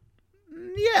him.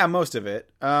 Yeah, most of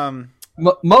it.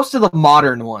 Most of the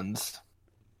modern ones.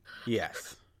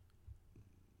 Yes.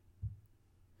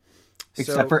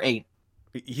 Except for 8.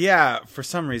 Yeah, for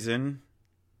some reason.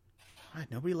 God,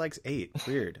 nobody likes 8.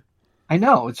 Weird. I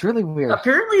know, it's really weird.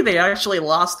 Apparently they actually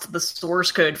lost the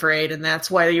source code for 8, and that's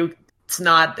why it's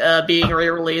not being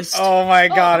re-released. Oh my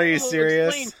god, are you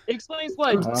serious? Explains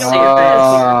what?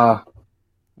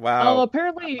 Wow.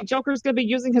 Apparently Joker's going to be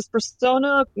using his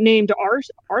persona named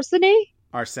Arsene?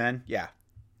 Arsene, yeah.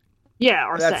 Yeah,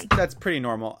 Arsene. That's pretty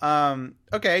normal.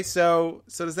 Okay, so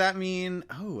does that mean...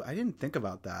 Oh, I didn't think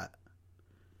about that.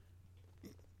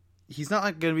 He's not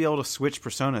going to be able to switch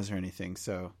personas or anything,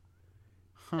 so...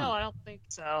 Huh. No, I don't think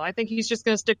so. I think he's just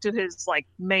going to stick to his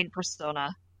main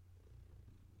persona.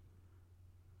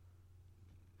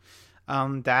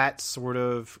 That sort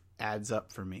of adds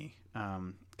up for me.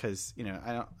 Because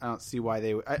I don't see why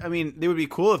they. I mean, they would be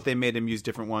cool if they made him use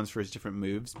different ones for his different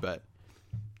moves, but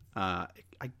I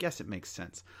guess it makes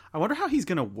sense. I wonder how he's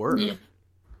going to work. Yeah.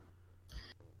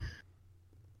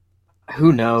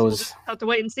 Who knows? We'll just have to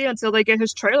wait and see until they get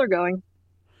his trailer going.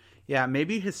 Yeah,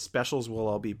 maybe his specials will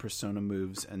all be persona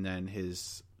moves, and then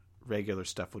his regular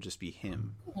stuff will just be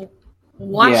him.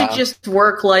 Watch it just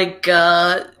work like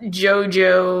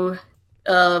JoJo.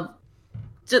 That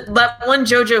one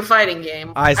JoJo fighting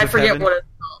game. I forget Heaven? what it's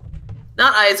called.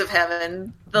 Not Eyes of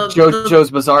Heaven.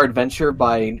 JoJo's Bizarre Adventure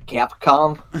by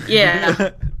Capcom.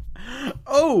 Yeah.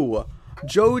 Oh,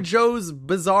 JoJo's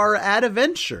Bizarre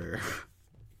Adventure.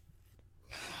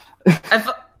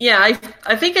 I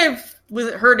think I've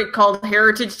heard it called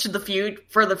Heritage to the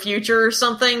for the Future or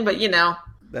something, but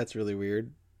That's really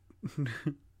weird.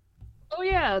 Oh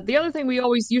yeah, the other thing we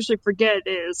always usually forget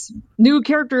is new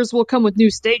characters will come with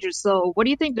new stages, so what do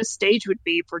you think the stage would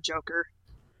be for Joker?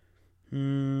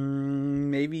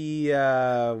 Maybe,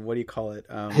 what do you call it?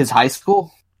 His high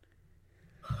school?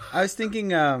 I was thinking,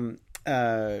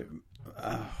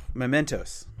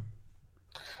 Mementos.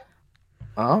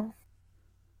 Oh?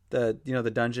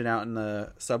 The dungeon out in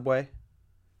the subway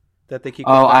that they keep.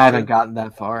 Oh, I haven't gotten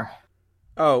that far.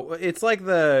 Oh, it's like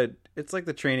the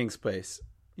training place.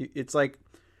 It's like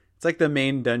the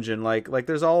main dungeon. Like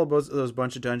there's all of those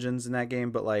bunch of dungeons in that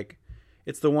game, but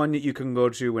it's the one that you can go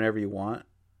to whenever you want.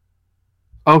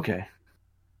 Okay.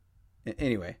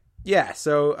 Anyway, yeah.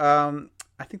 So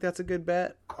I think that's a good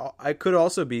bet. I could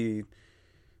also be.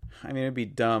 I mean, it'd be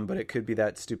dumb, but it could be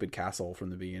that stupid castle from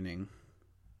the beginning.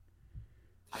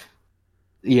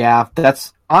 Yeah,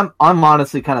 I'm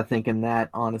honestly kind of thinking that,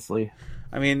 honestly.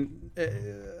 I mean,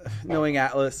 knowing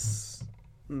Atlas,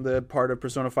 the part of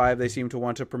Persona 5 they seem to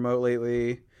want to promote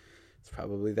lately, it's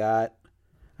probably that.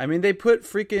 I mean, they put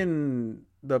freaking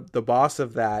the boss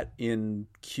of that in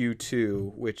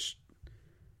Q2, which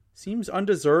Seems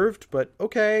undeserved, but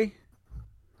okay.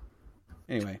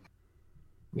 Anyway.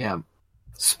 Yeah.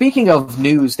 Speaking of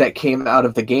news that came out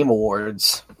of the Game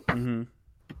Awards, we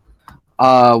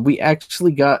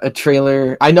actually got a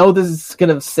trailer. I know this is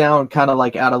going to sound kind of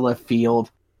like out of left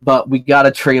field, but we got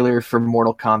a trailer for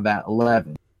Mortal Kombat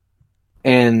 11.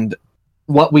 And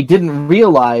what we didn't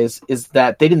realize is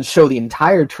that they didn't show the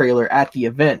entire trailer at the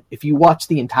event. If you watch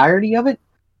the entirety of it,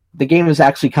 the game is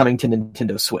actually coming to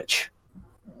Nintendo Switch.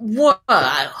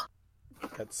 Wow.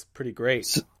 That's pretty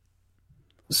great.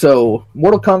 So,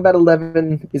 Mortal Kombat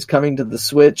 11 is coming to the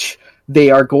Switch.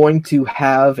 They are going to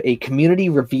have a community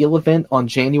reveal event on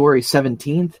January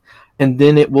 17th, and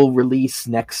then it will release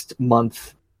next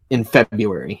month in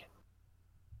February.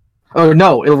 Oh,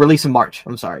 no, it'll release in March.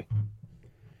 I'm sorry.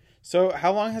 So,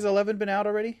 how long has 11 been out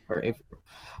already?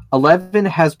 11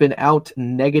 has been out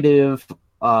negative,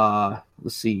 let's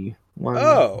see.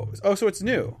 Oh, so it's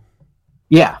new.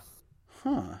 Yeah.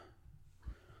 Huh.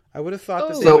 I would have thought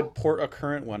that they would port a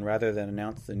current one rather than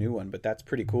announce the new one, but that's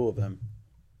pretty cool of them.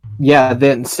 Yeah,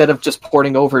 then instead of just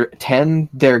porting over 10,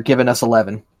 they're giving us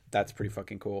 11. That's pretty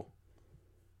fucking cool.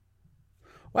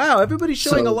 Wow, everybody's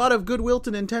showing a lot of goodwill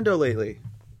to Nintendo lately.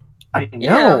 I know.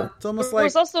 Yeah. It's almost There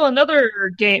was also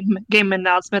another game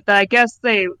announcement that I guess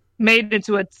they made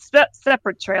into a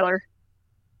separate trailer.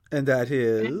 And that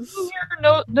is...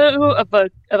 Know of a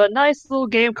nice little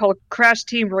game called Crash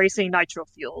Team Racing Nitro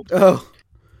Fueled. Oh.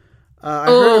 I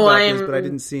heard about this, but I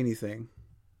didn't see anything.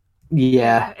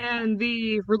 Yeah. And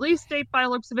the release date by the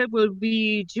looks of it would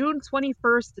be June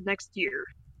 21st next year.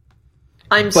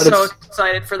 I'm so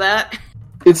excited for that.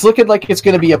 It's looking like it's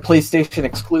going to be a PlayStation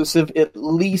exclusive, at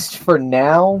least for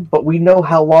now, but we know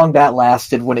how long that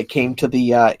lasted when it came to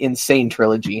the Insane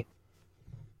trilogy.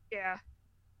 Yeah.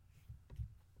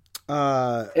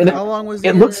 How long was the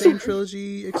Insane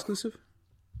trilogy exclusive?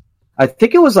 I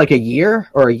think it was like a year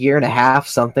or a year and a half,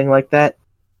 something like that.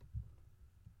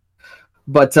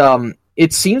 But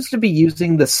it seems to be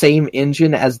using the same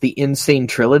engine as the Insane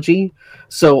trilogy,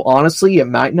 so honestly, it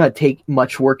might not take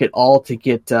much work at all to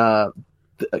get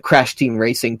Crash Team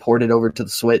Racing ported over to the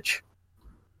Switch.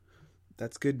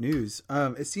 That's good news.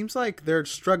 It seems like they're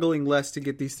struggling less to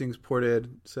get these things ported,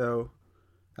 so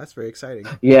that's very exciting.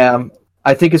 Yeah,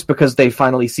 I think it's because they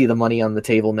finally see the money on the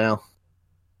table now.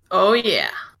 Oh, yeah.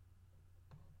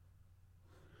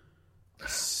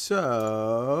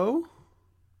 So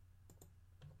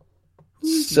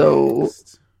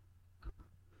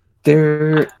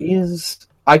there is,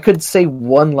 I could say,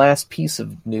 one last piece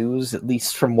of news, at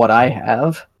least from what I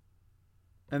have.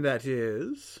 And that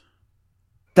is?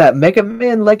 That Mega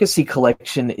Man Legacy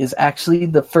Collection is actually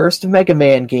the first Mega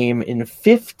Man game in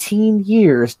 15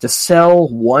 years to sell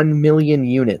 1 million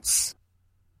units.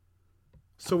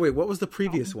 So wait, what was the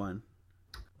previous one?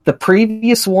 The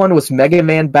previous one was Mega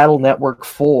Man Battle Network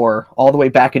 4, all the way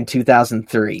back in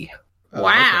 2003. Oh,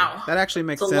 wow. Okay. That actually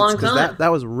makes It's a sense, long because time.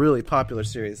 that was a really popular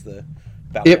series, the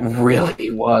Battle It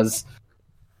really was.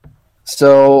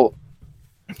 So,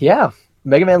 yeah,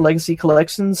 Mega Man Legacy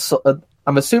Collections,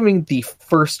 I'm assuming the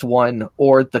first one,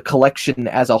 or the collection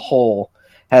as a whole,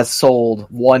 has sold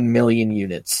 1 million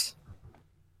units.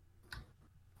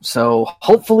 So,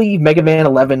 hopefully Mega Man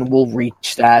 11 will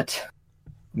reach that.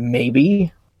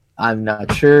 Maybe. I'm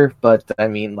not sure, but, I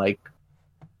mean, like,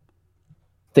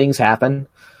 things happen.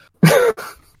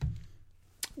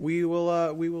 We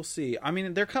will see. I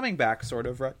mean, they're coming back, sort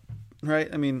of, right?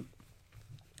 I mean,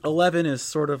 11 is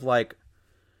sort of like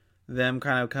them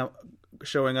kind of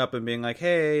showing up and being like,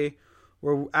 hey,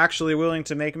 we're actually willing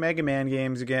to make Mega Man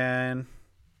games again.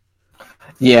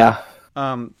 Yeah.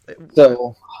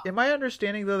 So, am I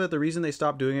understanding, though, that the reason they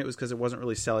stopped doing it was because it wasn't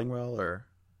really selling well, or...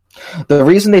 The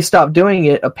reason they stopped doing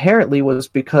it, apparently, was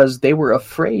because they were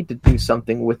afraid to do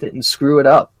something with it and screw it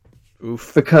up.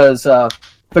 Oof. Because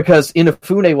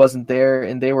Inafune wasn't there,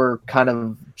 and they were kind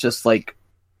of just like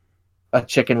a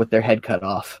chicken with their head cut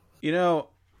off. You know,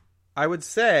 I would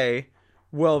say,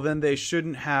 well, then they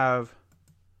shouldn't have...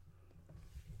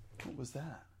 What was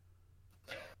that?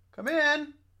 Come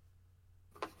in!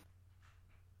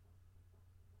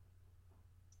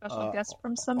 Special guest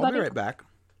from somebody? I'll be right back.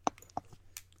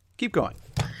 Keep going.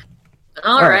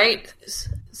 All right.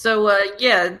 So,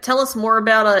 yeah, tell us more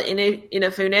about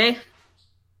Inafune.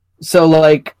 So,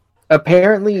 like,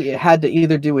 apparently it had to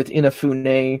either do with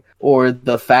Inafune or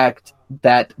the fact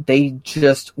that they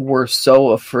just were so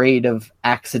afraid of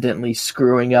accidentally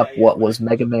screwing up what was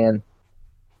Mega Man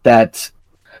that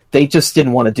they just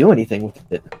didn't want to do anything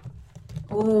with it.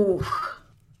 Ooh.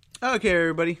 Okay,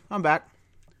 everybody, I'm back.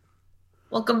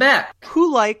 Welcome back.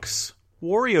 Who likes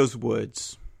Wario's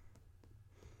Woods?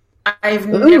 I've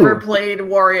never played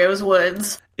Wario's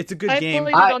Woods. It's a good I game.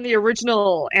 played it on the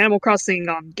original Animal Crossing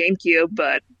on GameCube,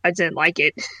 but I didn't like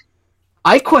it.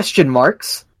 I question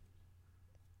marks.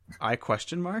 I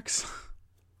question marks?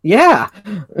 Yeah.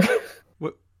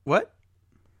 What?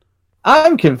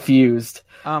 I'm confused.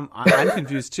 I'm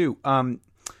confused too.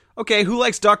 Okay, who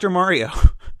likes Dr. Mario?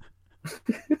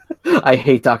 I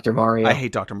hate Dr. Mario. I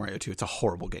hate Dr. Mario too. It's a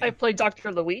horrible game. I played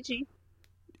Dr. Luigi.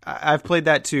 I've played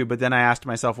that too, but then I asked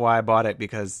myself why I bought it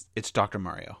because it's Dr.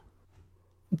 Mario.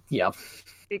 Yeah.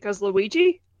 Because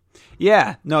Luigi?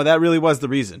 Yeah, no, that really was the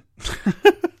reason.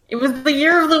 It was the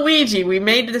year of Luigi. We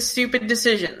made the stupid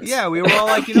decisions. Yeah, we were all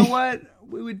like, you know what?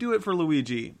 We would do it for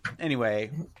Luigi.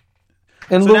 Anyway.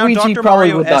 And so Luigi now Dr. probably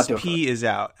Mario would not do SP is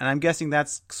out, and I'm guessing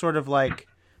that's sort of like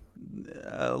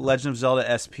Legend of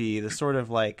Zelda SP, the sort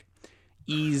of like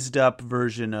eased up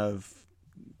version of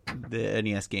the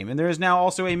NES game. And there is now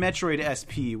also a Metroid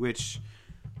SP, which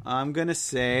I'm going to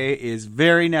say is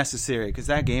very necessary because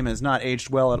that game has not aged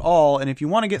well at all. And if you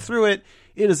want to get through it,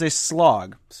 it is a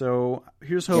slog. So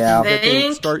here's hoping that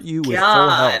they start you with full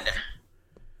health.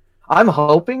 I'm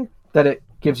hoping that it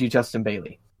gives you Justin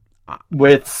Bailey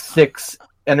with 6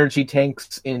 energy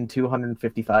tanks in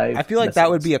 255. I feel like that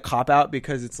would be a cop-out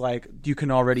because it's like you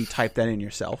can already type that in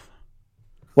yourself.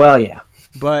 Well, yeah.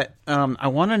 But I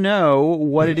want to know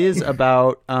what it is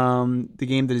about the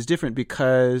game that is different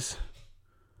because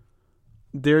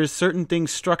there's certain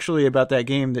things structurally about that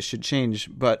game that should change.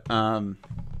 But I don't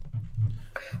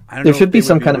know. There should be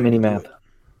some kind of mini-map.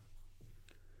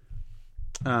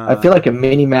 I feel like a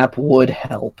mini-map would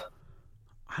help.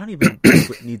 I don't even think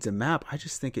it needs a map. I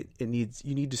just think you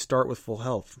need to start with full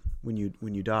health when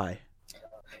you die.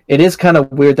 It is kind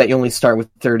of weird that you only start with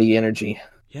 30 energy.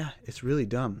 Yeah, it's really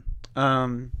dumb.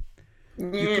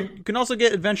 You can also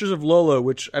get Adventures of Lola,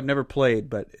 which I've never played,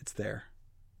 but it's there.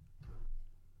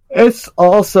 It's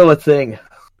also a thing.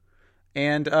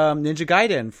 And Ninja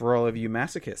Gaiden for all of you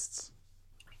masochists.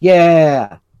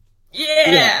 Yeah.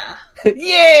 Yeah.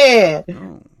 Yeah.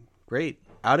 Oh, great.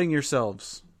 Outing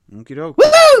yourselves. Okie doke.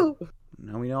 Woo!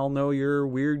 Now we all know you're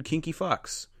weird, kinky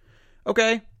fucks.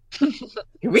 Okay.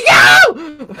 Here we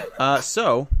go!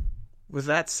 So, with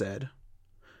that said,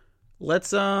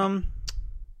 let's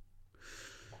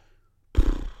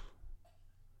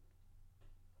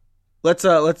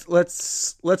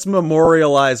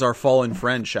memorialize our fallen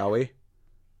friend, shall we?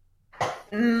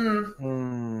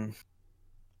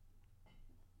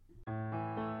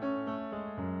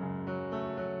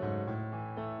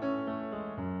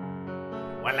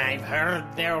 Well, I've heard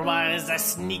there was a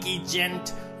sneaky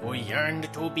gent who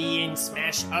yearned to be in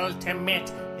Smash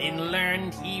Ultimate, then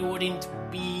learned he wouldn't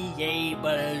be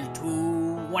able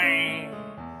to win.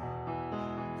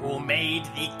 Who made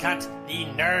the cut, the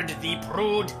nerd, the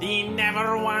prude, the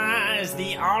never was,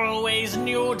 the always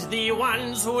nude, the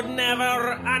ones who'd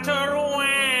never utter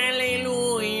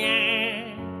Hallelujah,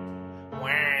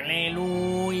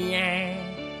 Hallelujah,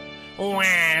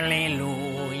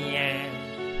 Hallelujah.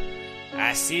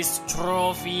 Assist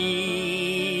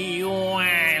trophy,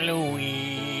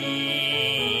 Waluigi.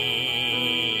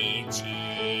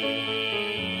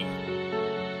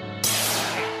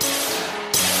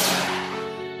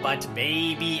 But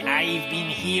baby, I've been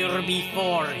here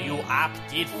before. You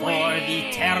opted for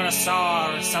the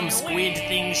pterosaur. Some squid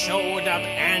thing showed up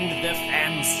and the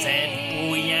fans said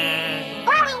booyah.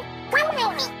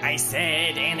 I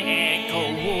said an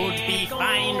echo would be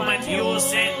fine, but you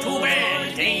said too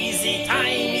bad. Daisy time,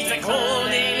 it's a cold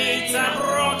and it's a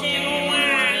broken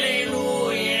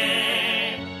Hallelujah.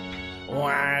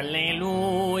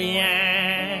 Hallelujah.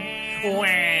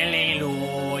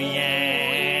 Hallelujah.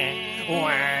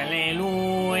 Hallelujah.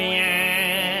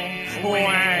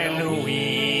 Waluigi.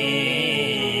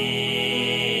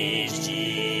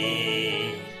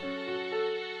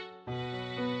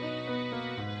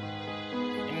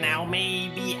 Now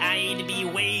maybe I'd be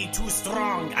way too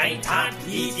strong. I topped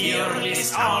the tier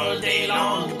list all day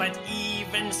long. But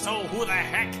even so, who the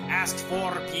heck asked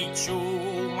for Pichu?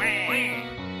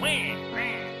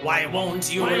 Why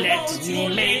won't you let me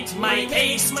make my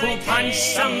case to punch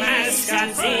some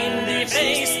mascots in the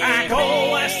face?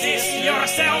 Go assist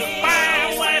yourself,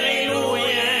 Hallelujah.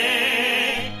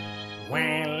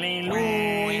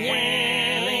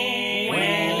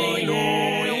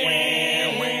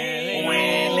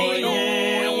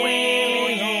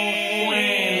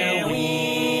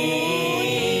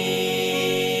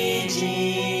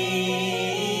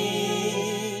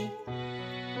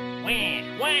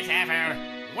 Whatever.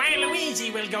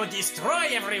 Waluigi will go destroy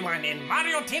everyone and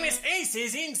Mario Tennis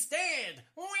Aces instead.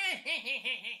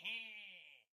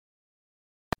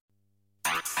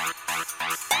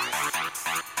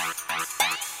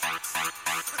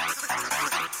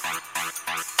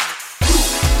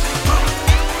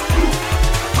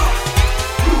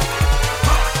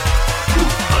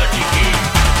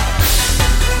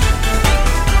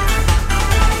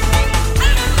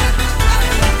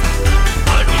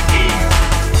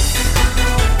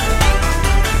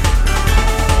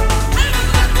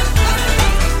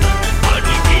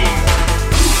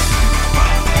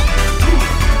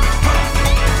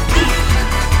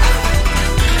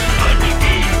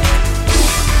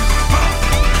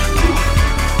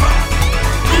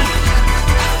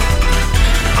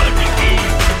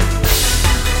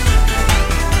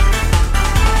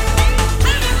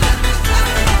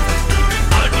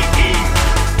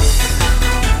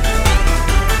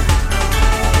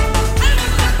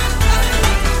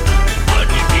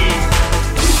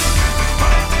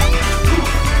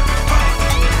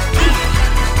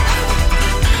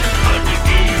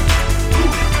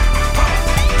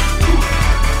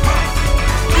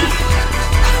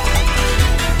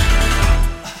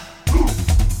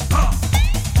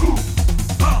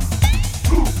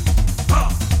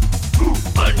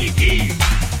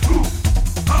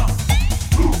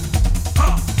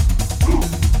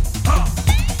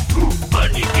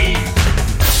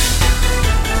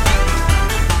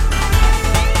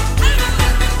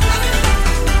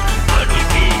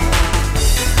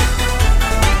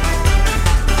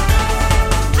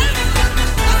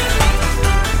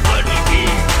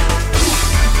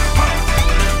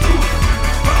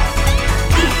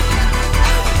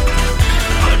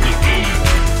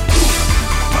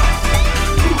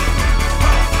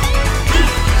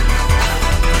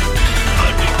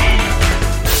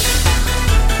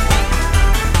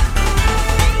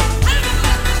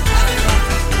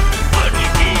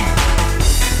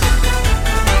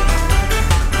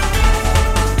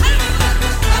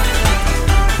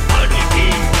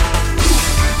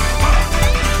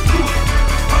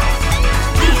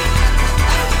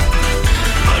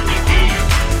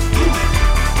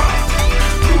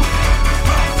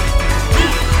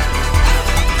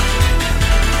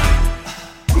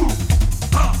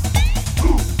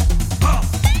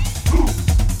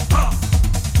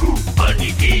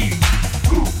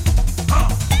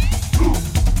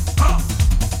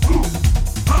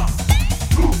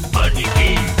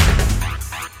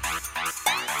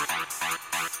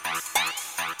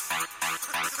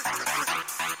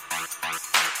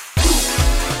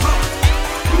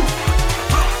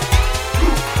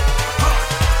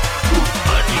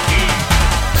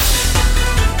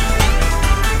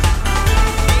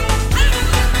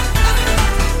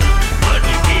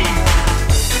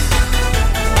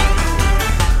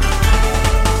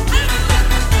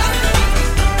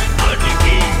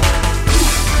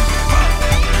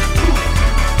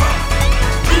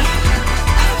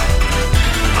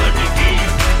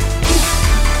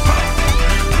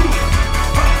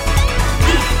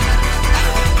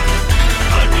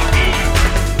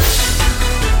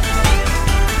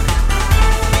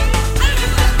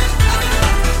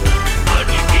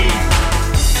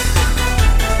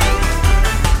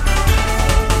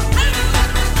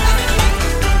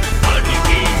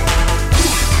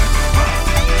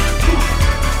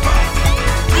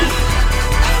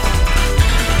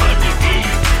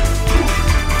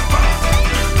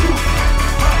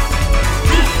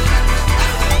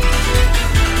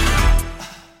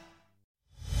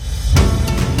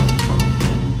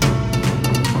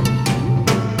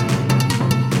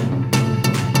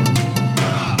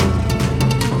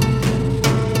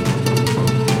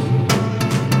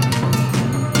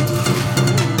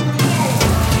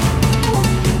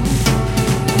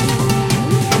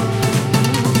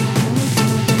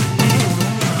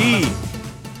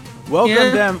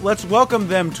 Let's welcome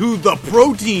them to the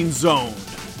Protein Zone.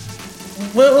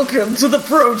 Welcome to the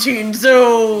Protein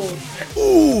Zone.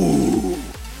 Ooh.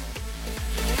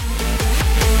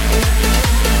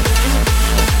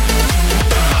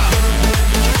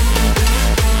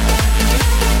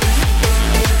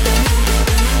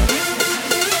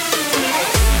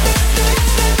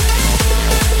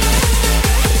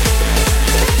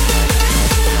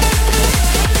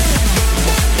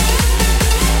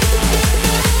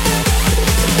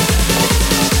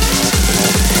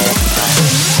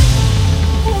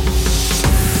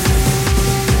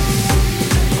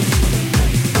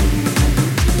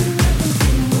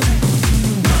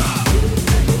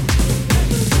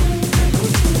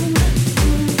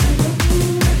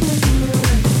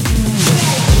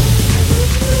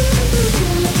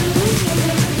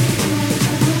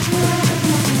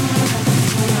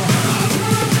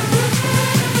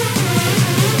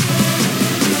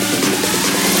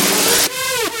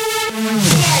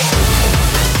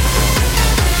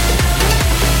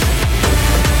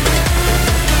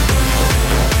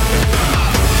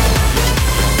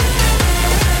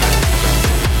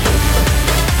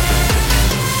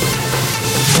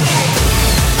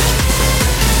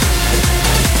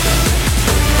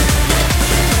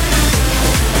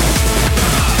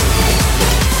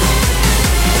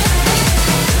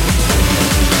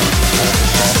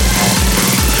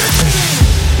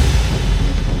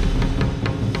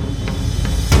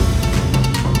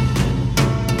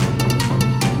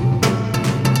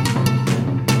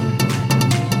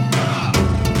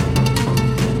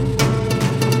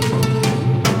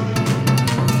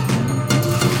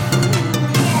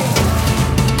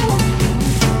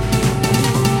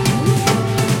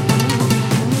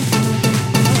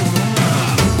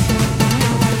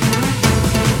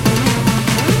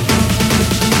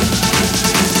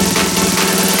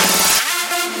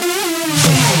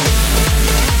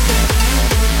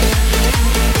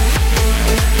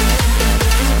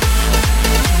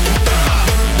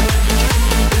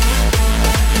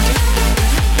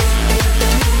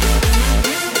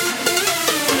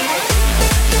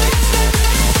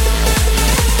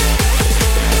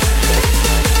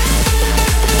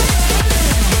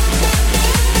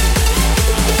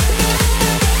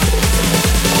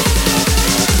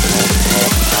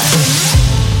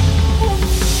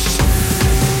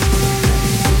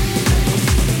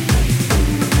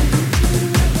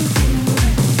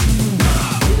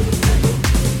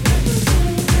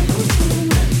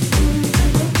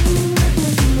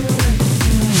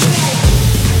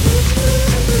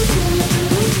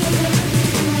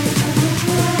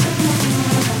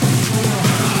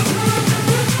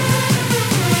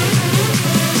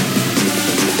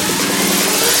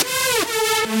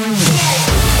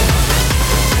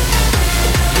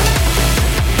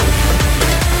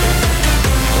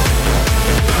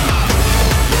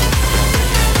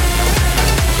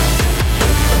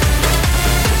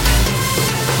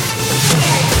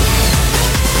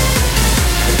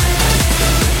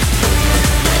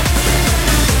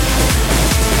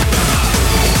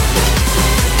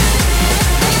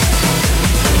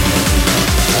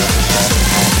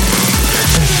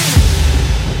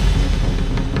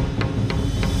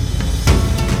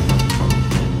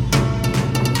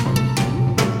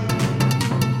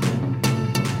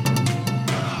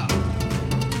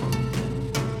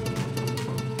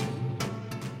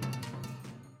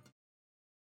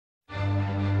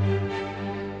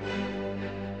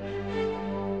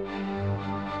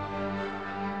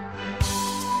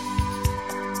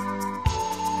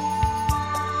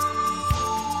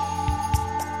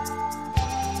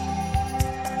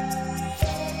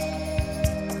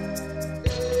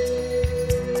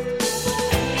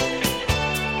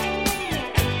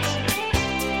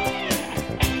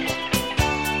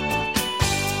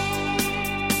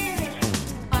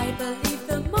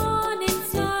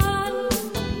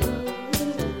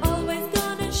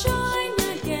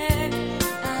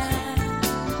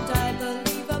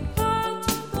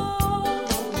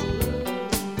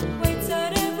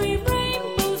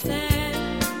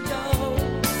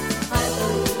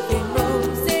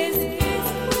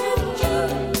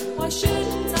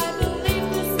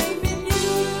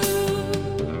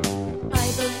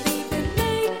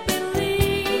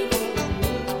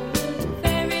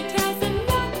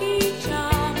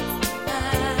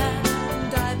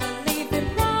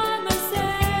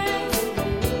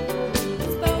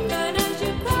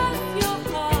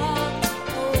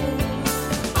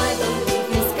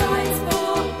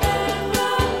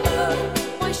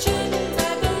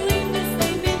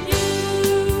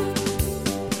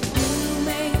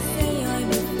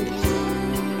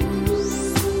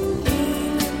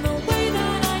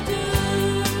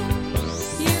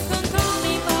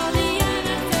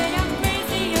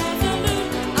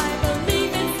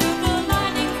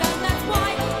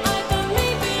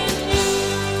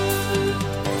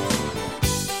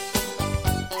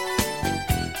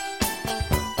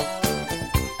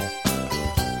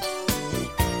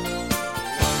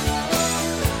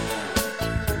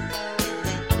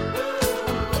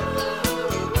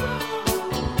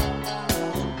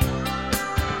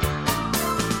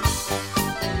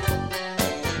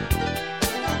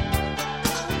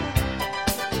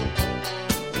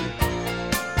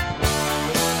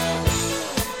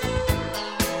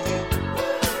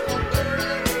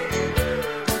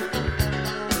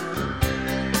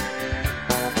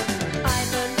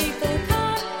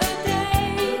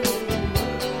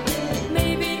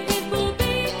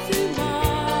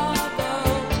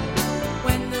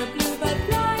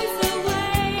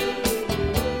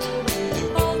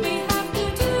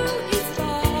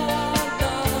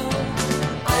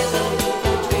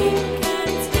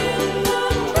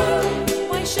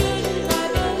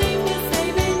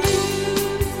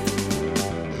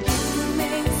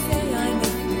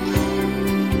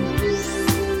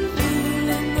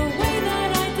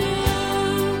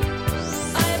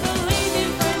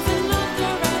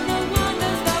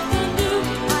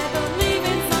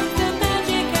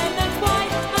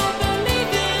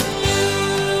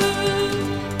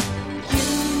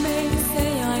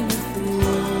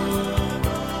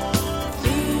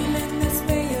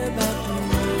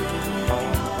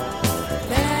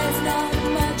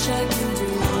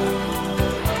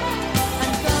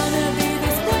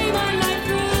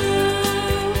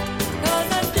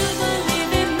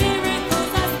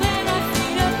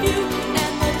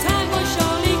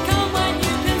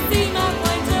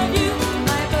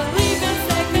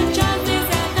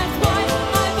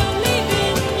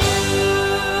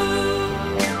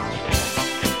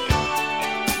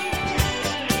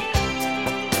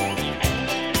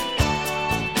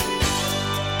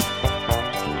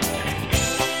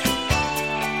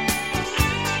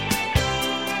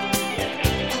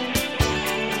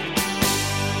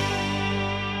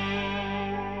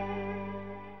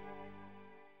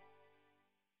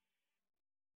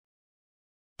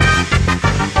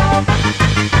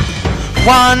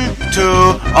 1, 2,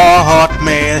 a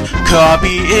hotmail.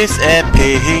 Kirby is a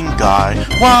paying guy.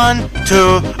 1, 2,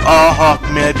 a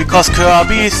hotmail because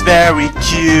Kirby is very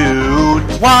cute.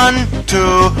 1, 2,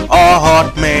 a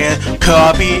hotmail.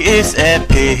 Kirby is a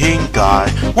paying guy.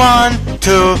 1,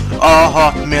 2, a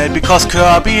hotmail because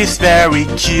Kirby is very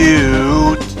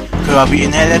cute. Kirby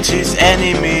inherits his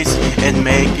enemies and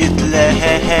make it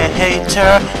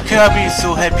later. Kirby is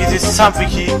so happy this is something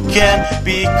he can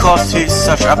because he's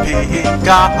such a paying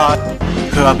god.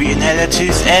 Kirby inherits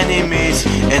his enemies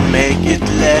and make it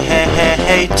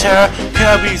later.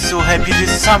 Kirby is so happy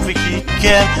this is something he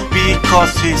can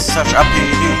because he's such a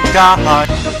paying god.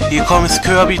 Here comes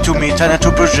Kirby to Meta Knight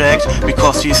to project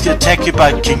because he's attacked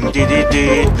by King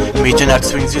Dedede. Meta Knight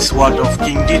swings his sword of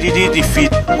King Dedede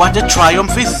defeat. What a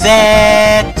triumph is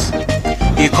that!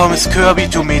 Here comes Kirby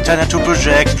to Meta Knight to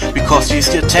project because he's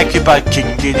attacked by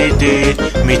King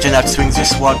Dedede. Meta Knight swings his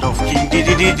sword of King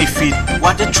Dedede defeat.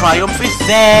 What a triumph is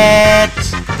that!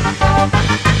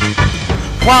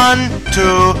 1, 2,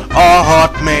 a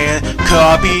hotmail.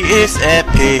 Kirby is a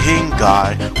paying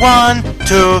guy. 1,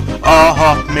 2, a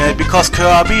hotmail because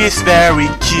Kirby is very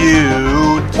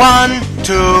cute. 1,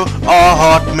 2, a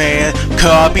hotmail.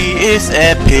 Kirby is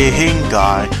a paying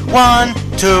guy. 1,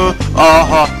 2, a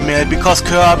hotmail because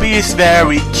Kirby is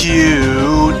very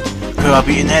cute.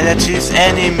 Kirby inherits his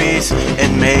enemies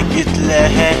and make it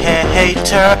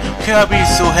later. Kirby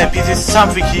is so happy this is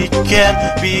something he can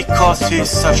because he's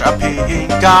such a paying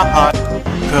god.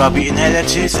 Kirby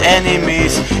inherits his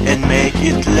enemies and make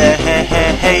it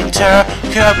later.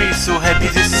 Kirby is so happy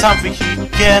this is something he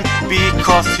can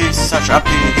because he's such a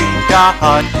paying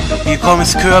god. Here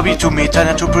comes Kirby to Meta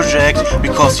Knight to project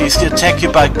because he's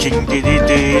attacked by King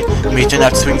Dedede. Meta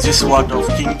Knight swings his sword of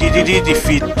King Dedede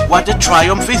defeat. What a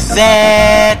triumph is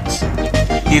that!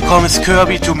 Here comes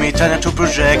Kirby to Meta Knight to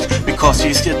project because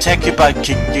he's attacked by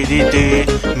King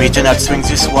Dedede. Meta Knight swings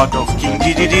his sword of King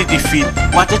Dedede defeat.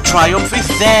 What a triumph is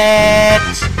that!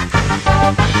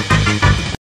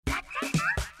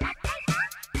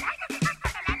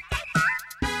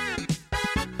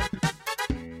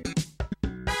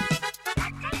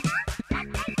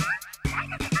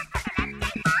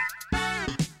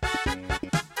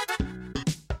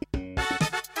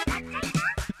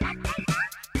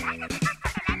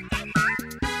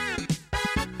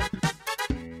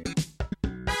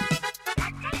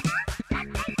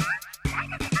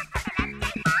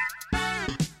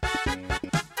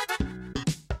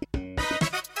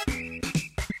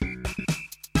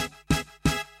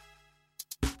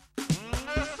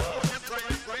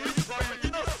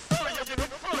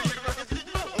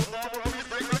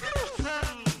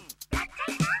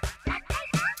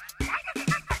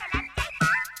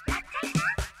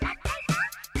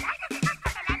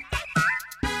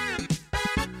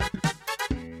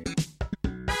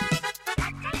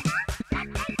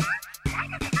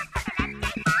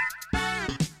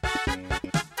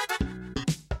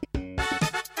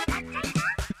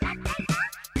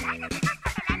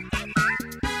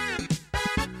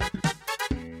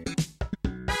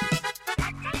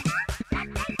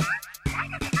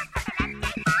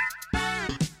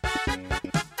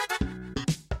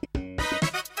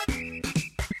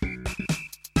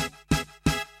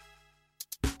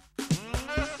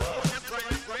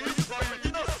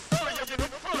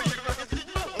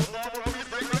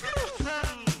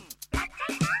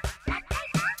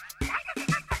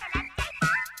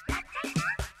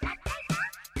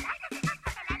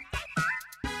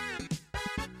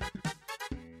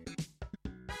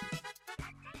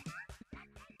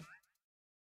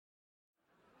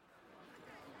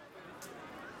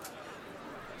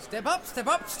 Step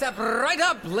up, step right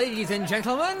up, ladies and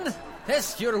gentlemen.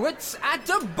 Test your wits at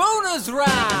the bonus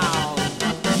round.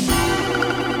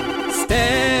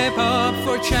 Step up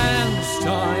for chance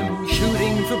time,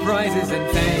 shooting for prizes and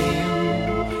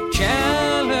fame.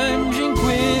 Challenging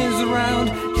quiz round,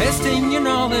 testing your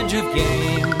knowledge of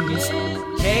games.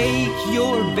 Take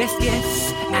your best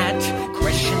guess at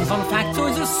questions on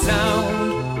factoids of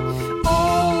sound.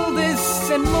 All this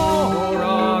and more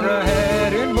are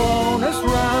ahead in bonus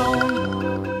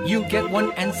round. You get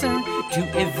one answer to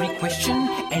every question,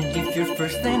 and if you're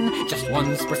first then just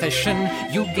once per session,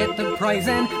 you get the prize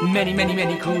and many, many,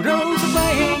 many kudos for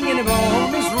playing in a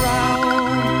bonus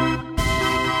round.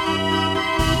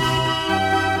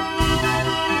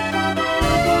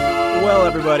 Well,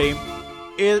 everybody,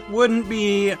 it wouldn't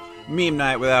be meme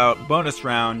night without bonus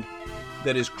round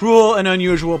that is cruel and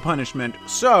unusual punishment.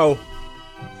 So,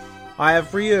 I have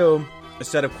for you a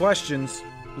set of questions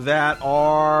that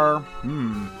are,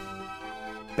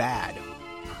 bad.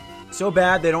 So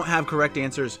bad they don't have correct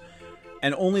answers,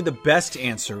 and only the best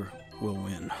answer will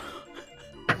win.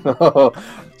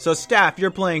 So, Staff,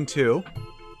 you're playing too.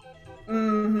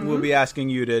 Mm-hmm. We'll be asking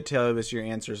you to tell us your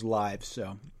answers live,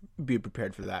 so be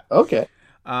prepared for that. Okay.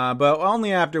 But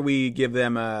only after we give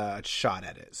them a shot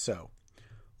at it. So,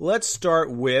 let's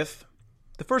start with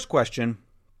the first question,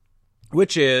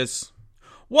 which is,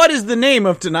 what is the name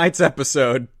of tonight's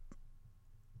episode?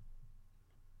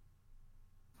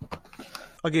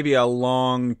 I'll give you a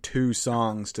long 2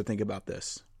 songs to think about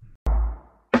this.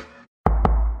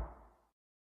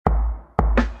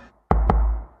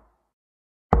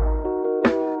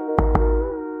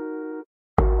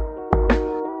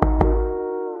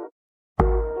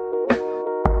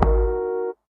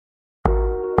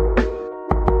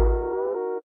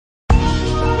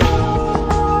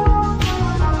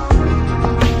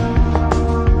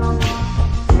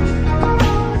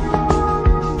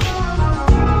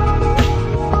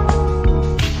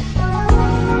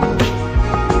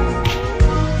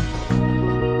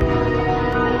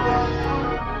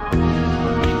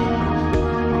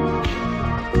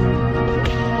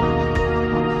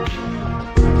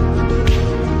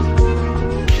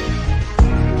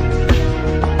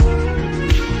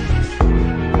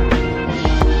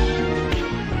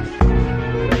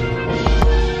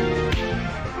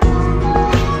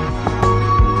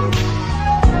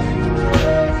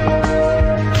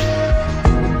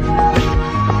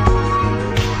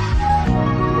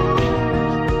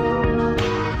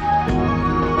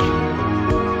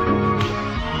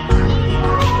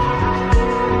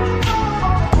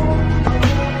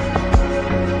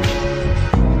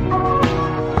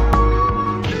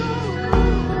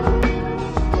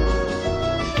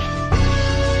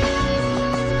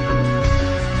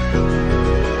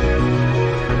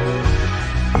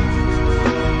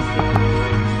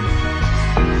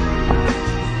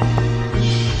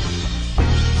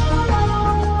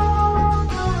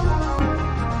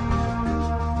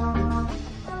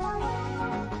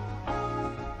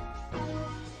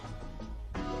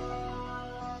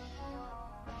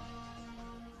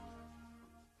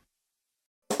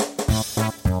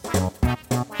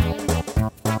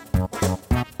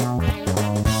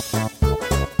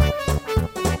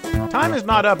 Time is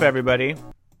not up, everybody.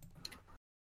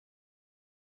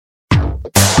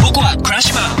 僕はクラッ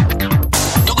シュマン。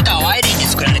ドクター・ワイリーに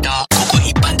作られたごく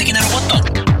一般的なロボット。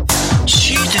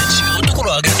強いて違うとこ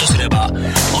ろを挙げるとすれば、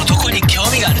男に興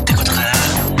味があるってことかな。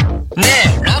ね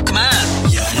え、ラックマン。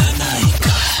やらないか。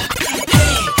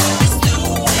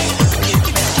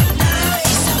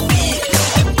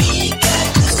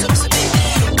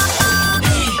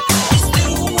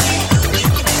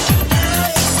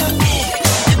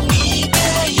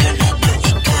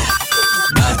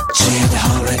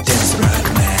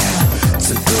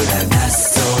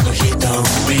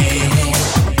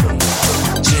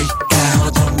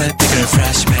フラ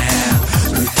ッシュマン、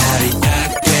二人だ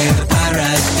けのパラダイ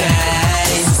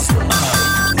ス、燃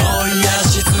や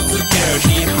し続ける悲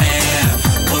鳴、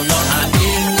この愛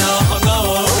の炎を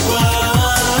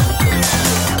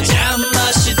邪魔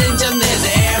してんじゃねえ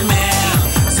ぜ、エアメン、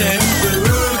全部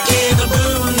気の分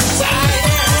際で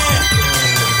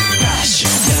ラッシュ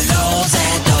やろうぜ、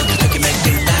ドキドキめく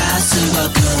るな、すご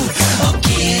く大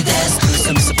きいです、ク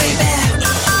ソムソベイベー、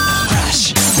ラッ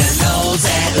シュやろうぜ、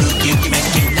ウキウキめ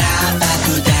くるな、す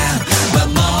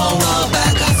ご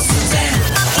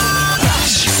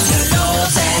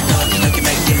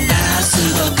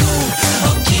く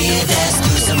大きいで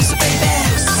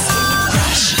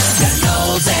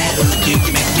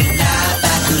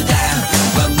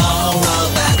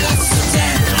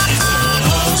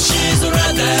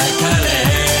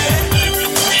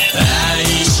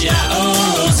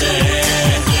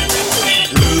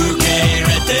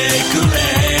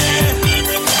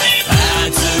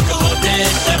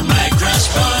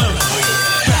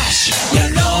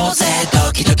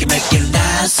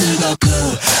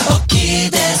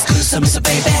すクソミソベ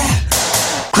イベー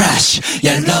クラッシュ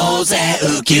やろうぜ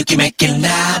ウキウキめっきりな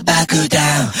爆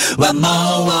弾は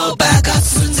もう爆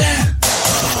発寸前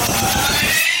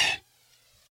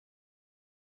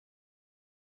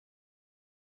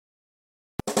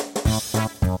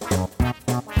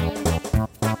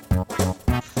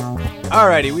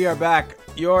Alrighty, we are back.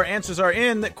 Your answers are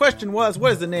in. The question was,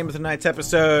 what is the name of tonight's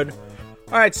episode?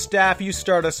 Alright, Staff, you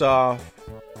start us off.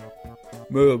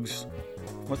 Moogs,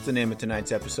 what's the name of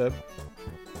tonight's episode?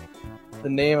 The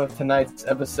name of tonight's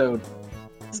episode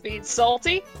is Being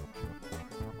Salty.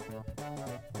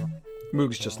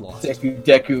 Moogs just lost.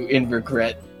 Deku in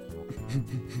regret.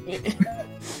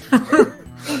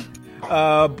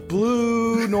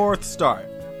 Blue North Star.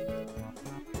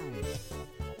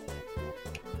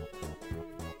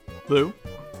 Blue?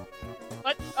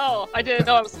 What? Oh, I didn't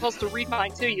know I was supposed to read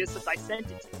mine to you since I sent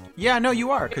it to you. Yeah, no,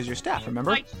 you are, because you're staff,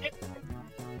 remember?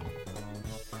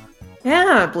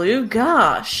 Yeah, Blue,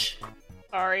 gosh.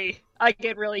 Sorry. I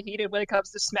get really heated when it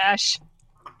comes to Smash.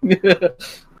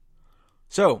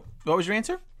 So, what was your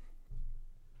answer?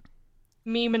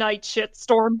 Memeanite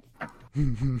shitstorm.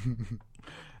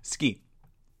 Ski.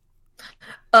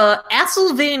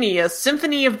 Castlevania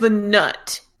Symphony of the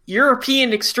Nut,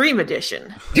 European Extreme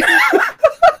Edition.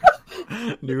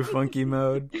 New funky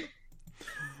mode.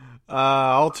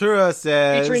 Altura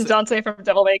says... Featuring Dante from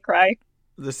Devil May Cry.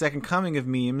 The second coming of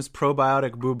memes,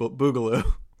 probiotic boogaloo.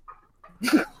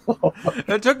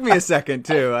 That took me a second,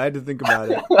 too. I had to think about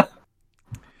it.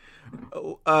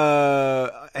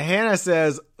 Hannah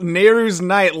says, Nehru's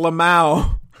Night,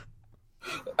 Lamau.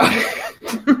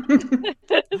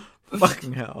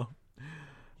 Fucking hell.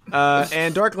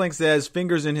 And Darklink says,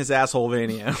 fingers in his asshole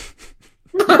Vania.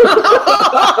 Holy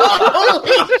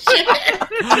shit!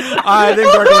 I think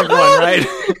Darklink won, right?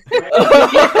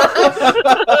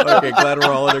 Okay, glad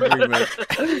we're all in agreement.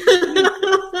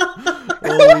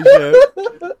 Holy shit.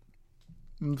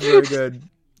 It's very good.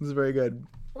 It's very good.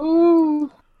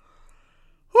 Ooh.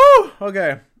 Whew.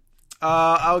 Okay.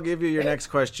 I'll give you your next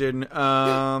question.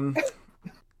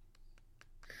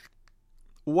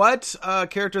 What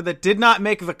character that did not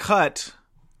make the cut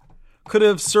could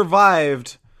have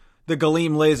survived the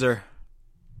Galeem laser?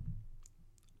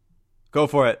 Go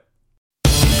for it.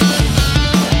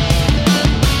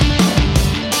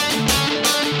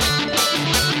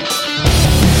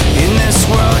 In this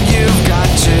world you've got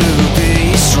to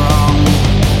be strong.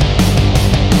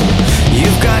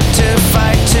 You've got to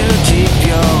fight to keep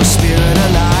your spirit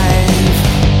alive.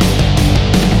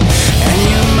 And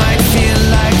you might feel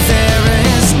like there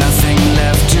is nothing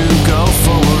left to go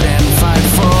forward and fight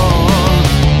for.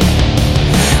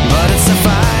 But it's a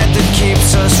fight that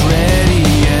keeps us ready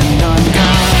and on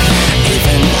guard.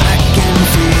 Even I can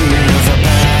feel the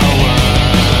power.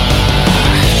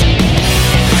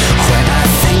 When I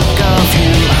think of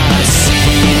him, I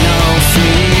see no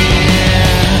fear,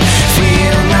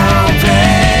 feel no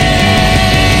pain.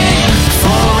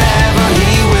 Forever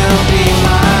he will be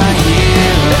my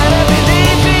hero. Better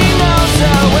believe he knows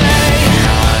the way,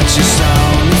 not just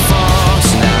only for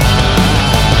tonight.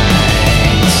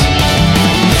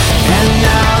 And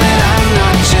now that I'm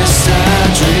not just a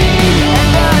dream,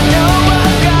 and I know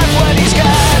I've got what he's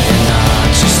got, and not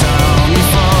just only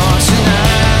for tonight.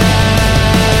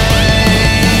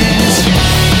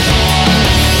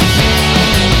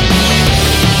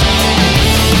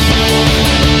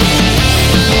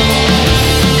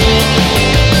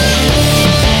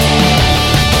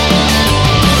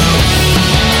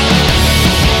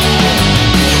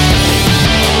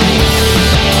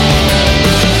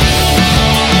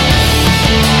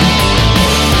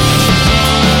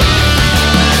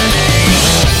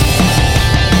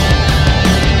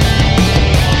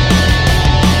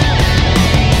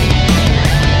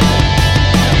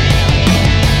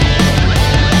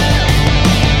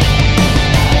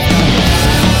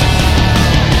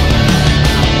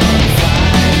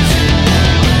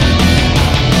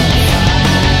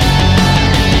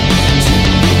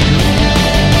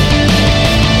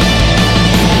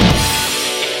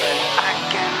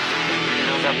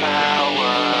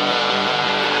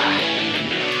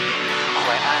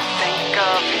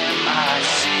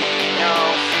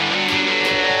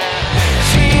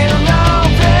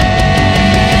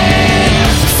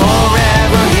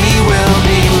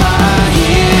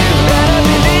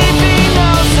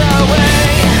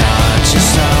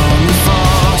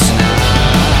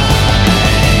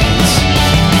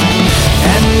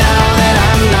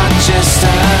 Just a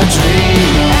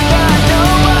dream, and I know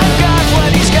I've got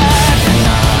what he's got, and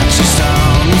not just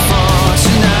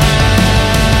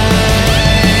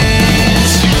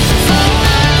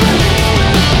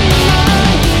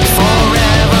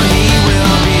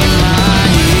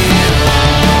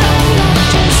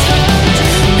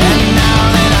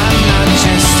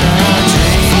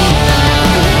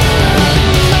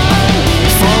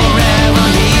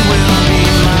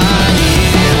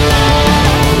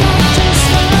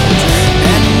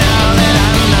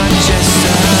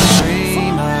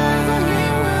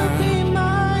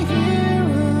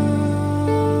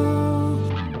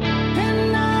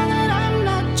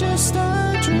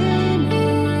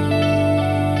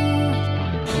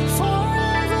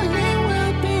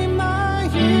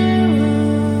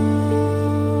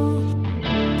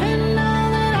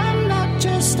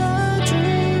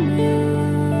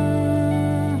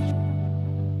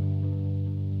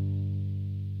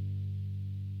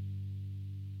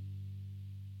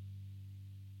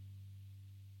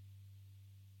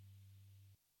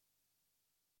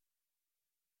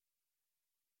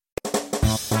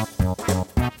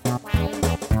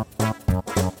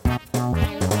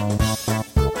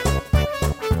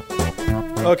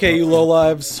Okay, you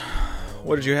lowlives,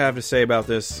 what did you have to say about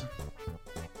this?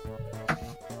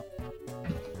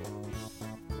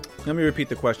 Let me repeat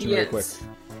the question really quick.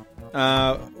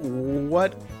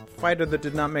 What fighter that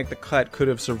did not make the cut could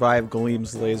have survived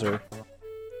Galeem's laser?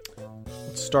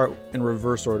 Let's start in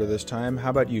reverse order this time.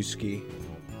 How about you, Ski?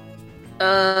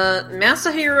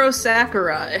 Masahiro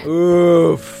Sakurai.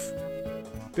 Oof.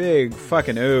 Big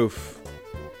fucking oof.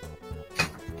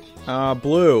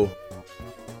 Blue.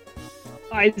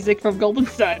 Isaac from Golden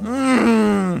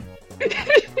Sun.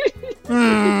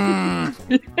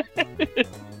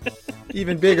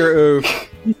 Even bigger oof.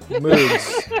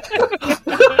 Moods.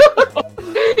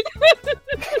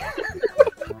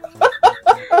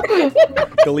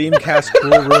 Galeem cast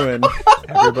Cruel Ruin.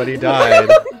 Everybody died.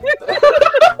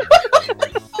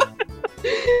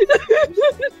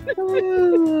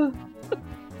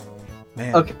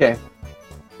 Man. Okay.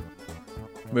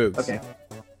 Moves. Okay.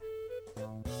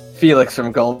 Felix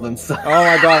from Golden Sun. Oh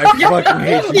my god, I fucking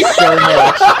hate you so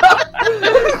much.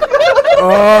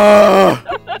 Oh.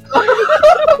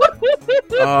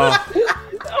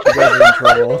 You guys are in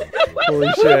trouble.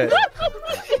 Holy shit.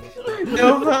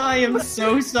 Nova, I am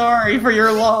so sorry for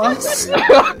your loss.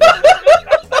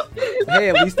 Hey,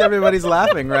 at least everybody's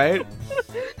laughing, right?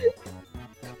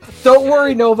 Don't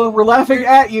worry, Nova. We're laughing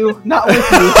at you, not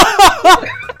with you.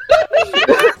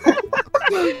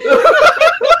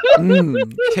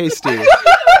 Tasty.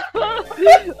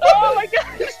 Oh my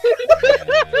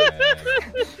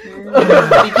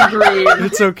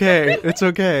It's okay. It's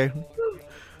okay.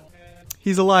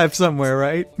 He's alive somewhere,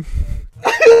 right?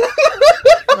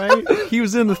 Right? He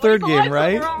was in the third game,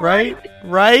 right? Right?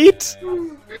 Right?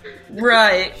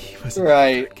 Right. He was in the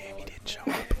third game. He didn't show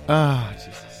up. Ah,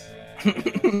 Jesus.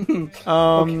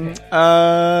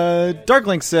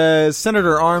 Darklink says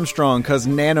Senator Armstrong, cause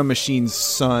Nanomachine's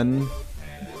son.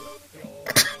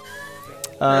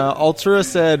 Altura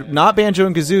said not Banjo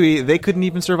and Kazooie. They couldn't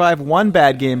even survive one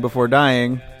bad game before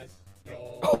dying.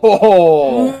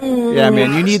 Oh, yeah,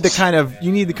 man. You need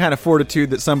the kind of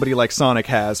fortitude that somebody like Sonic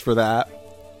has for that.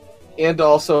 And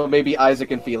also maybe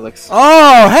Isaac and Felix.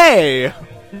 Oh, hey,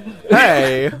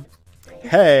 hey,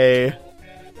 hey.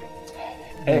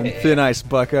 Thin Ice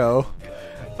Bucko.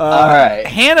 Alright.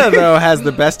 Hannah, though, has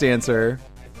the best answer.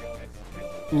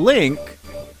 Link,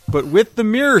 but with the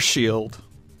mirror shield.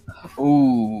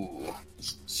 Ooh.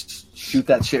 Shoot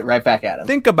that shit right back at him.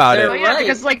 Think about it. Yeah,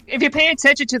 because like if you pay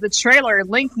attention to the trailer,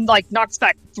 Link like knocks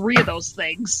back 3 of those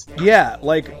things. Yeah,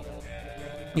 like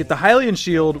if the Hylian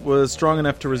shield was strong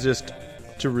enough to resist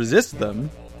them,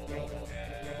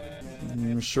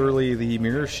 surely the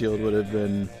mirror shield would have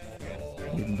been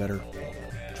even better.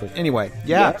 Anyway,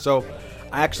 yeah. So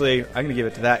I'm gonna give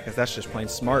it to that because that's just plain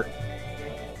smart.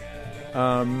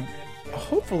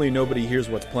 Hopefully nobody hears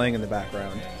what's playing in the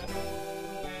background.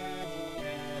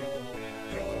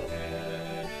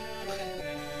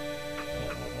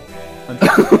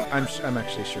 I'm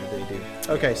actually sure they do.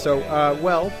 Okay, so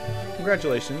well,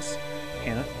 congratulations,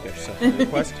 Hannah. You got yourself a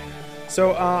request.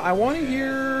 So I want to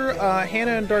hear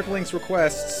Hannah and Darklink's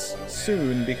requests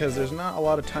soon because there's not a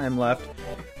lot of time left.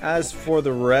 As for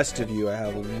the rest of you, I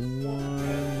have one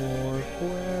more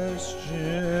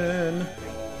question.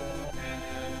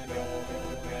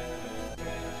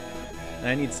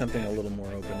 I need something a little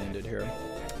more open-ended here.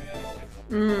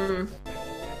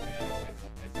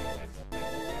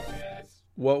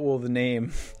 What will the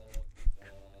name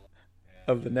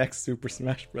of the next Super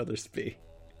Smash Brothers be?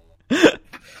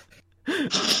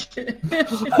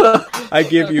 I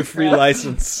give you free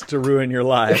license to ruin your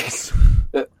lives.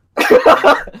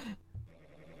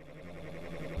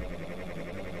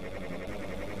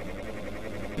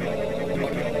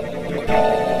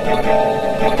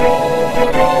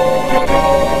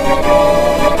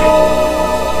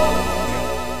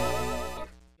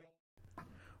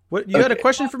 What you had a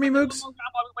question for me, Moogs?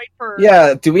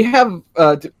 Yeah, do we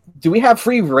have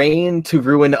free reign to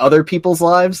ruin other people's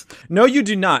lives? No, you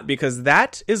do not, because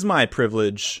that is my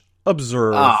privilege.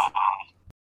 Observe.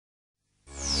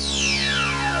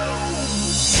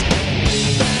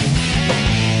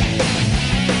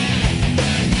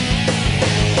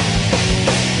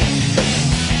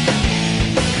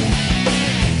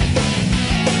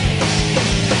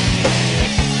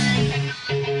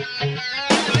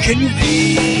 Can you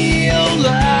feel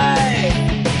life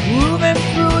moving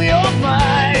through your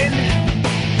mind?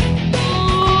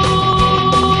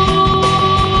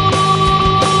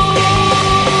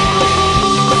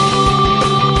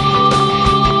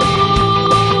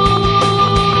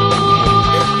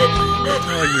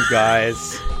 Oh, you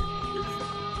guys.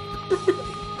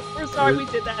 We're sorry we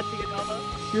did that to you, Nova.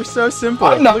 You're so simple.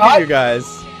 I'm Look not. at you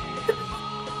guys.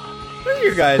 Look at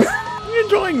you guys. You're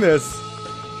enjoying this.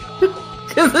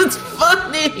 Because it's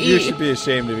funny. You should be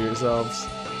ashamed of yourselves.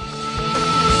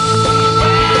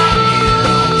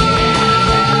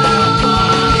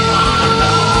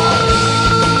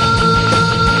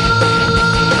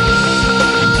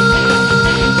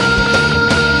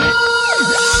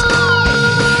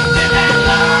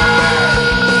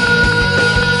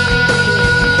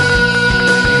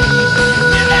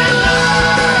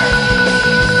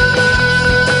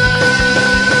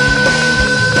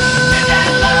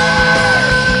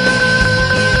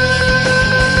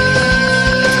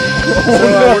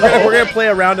 So we're gonna play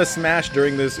a round of Smash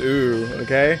during this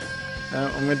okay?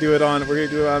 I'm gonna do it on. We're gonna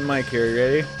do it on mic here. You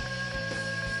ready?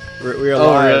 We are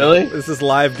live. Really? This is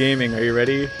live gaming. Are you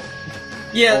ready?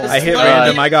 Yes. I hit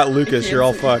random. I got Lucas. You're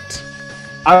all fucked.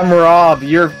 I'm Rob.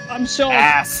 You're I'm Sean.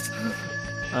 ass.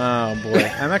 Oh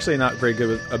boy, I'm actually not very good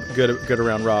with good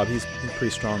around Rob. He's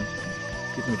pretty strong.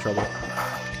 Gives me trouble.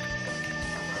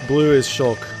 Blue is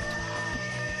Shulk.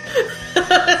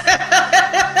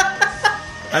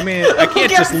 I mean, I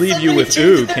can't just leave you with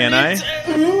can I?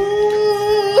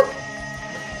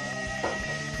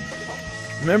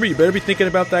 Remember, you better be thinking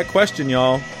about that question,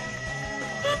 y'all.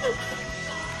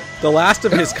 The last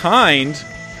of his kind.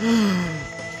 I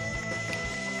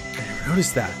never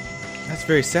noticed that. That's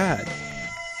very sad.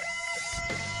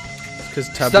 Because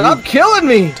Taboo. Stop killing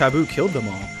me! Taboo killed them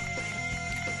all.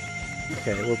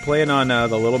 Okay, we're playing on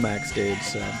the Little Mac stage,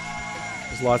 so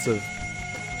there's lots of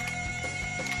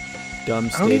dumb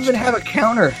stage. I don't even have a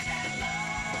counter.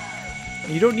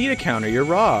 You don't need a counter. You're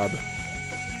Rob.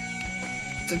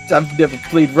 I've never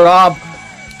played Rob.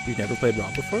 You've never played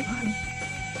Rob before?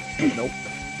 Nope.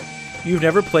 You've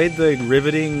never played the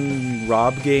riveting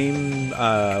Rob game,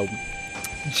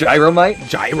 Gyromite?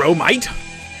 Gyromite?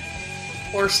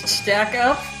 Or Stack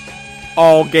Up?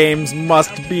 All games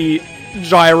must be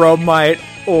Gyromite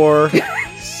or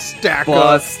Stack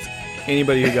Bust. Up.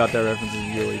 Anybody who got that reference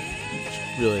is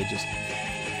really just...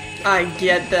 I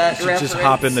get that should reference. just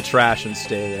hop in the trash and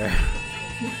stay there.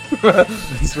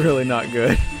 It's really not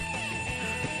good.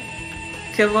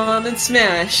 Come on and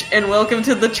smash, and welcome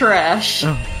to the trash.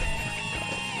 Oh.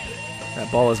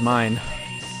 That ball is mine.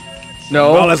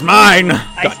 No. The ball is mine!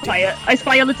 I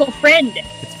spy a little friend.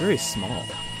 It's very small.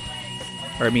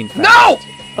 Or I mean fast. No!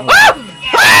 Oh.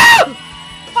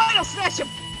 Final smash him!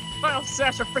 Final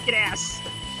smash her freaking ass!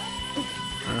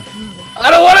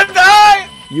 I don't want to die!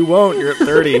 You won't, you're at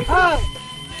 30. You're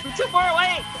too far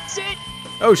away! Shit!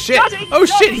 Oh shit! Oh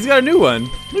shit, he's got a new one!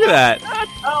 Look at that!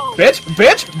 Oh. Bitch!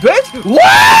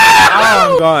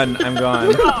 Wow! Oh, I'm gone.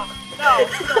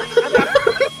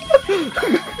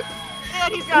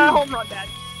 Man, he's got a home run, man.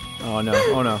 Oh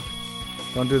no.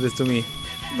 Don't do this to me.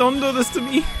 Don't do this to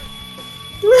me.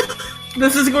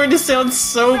 This is going to sound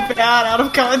so bad out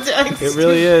of context. It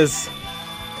really is.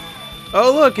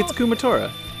 Oh look, it's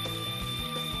Kumatora.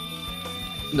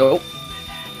 Nope.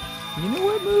 You know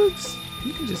what moves?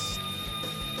 You can just...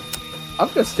 I'm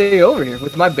gonna stay over here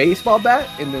with my baseball bat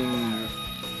and then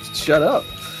shut up.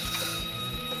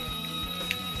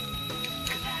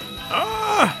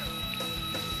 Ah!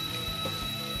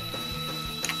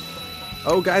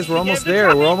 Oh guys, we're almost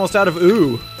there. We're almost out of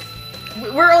ooh.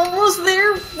 We're almost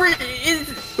there.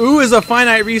 Ooh is a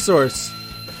finite resource.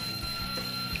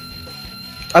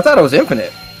 I thought it was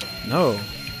infinite. No.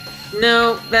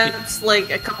 No, that's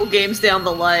like a couple games down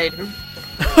the line.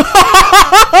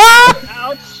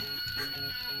 Ouch.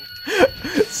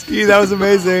 Steve, that was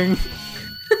amazing.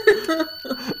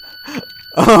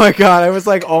 Oh my god, I was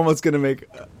like almost gonna make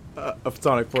a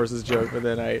Sonic Forces joke, but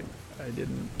then I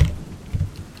didn't.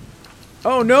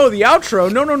 Oh no, the outro!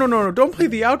 No, don't play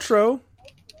the outro.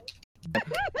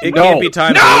 It can't be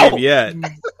time to leave yet.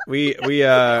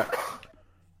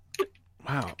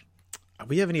 Wow.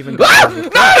 We haven't even got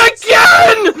not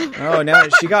again! Oh, now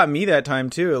she got me that time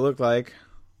too, it looked like.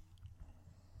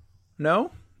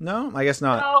 No, I guess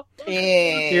not. No.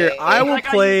 Here, I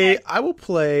will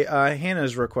play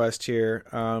Hannah's request here.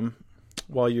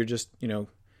 While you're just,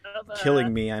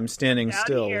 killing me. I'm standing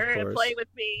still, here of course. and play with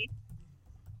me.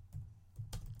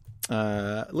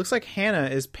 Looks like Hannah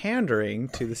is pandering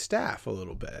to the staff a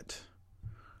little bit.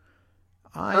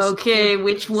 Okay,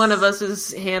 which one of us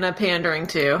is Hannah pandering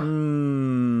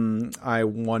to? I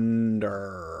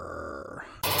wonder.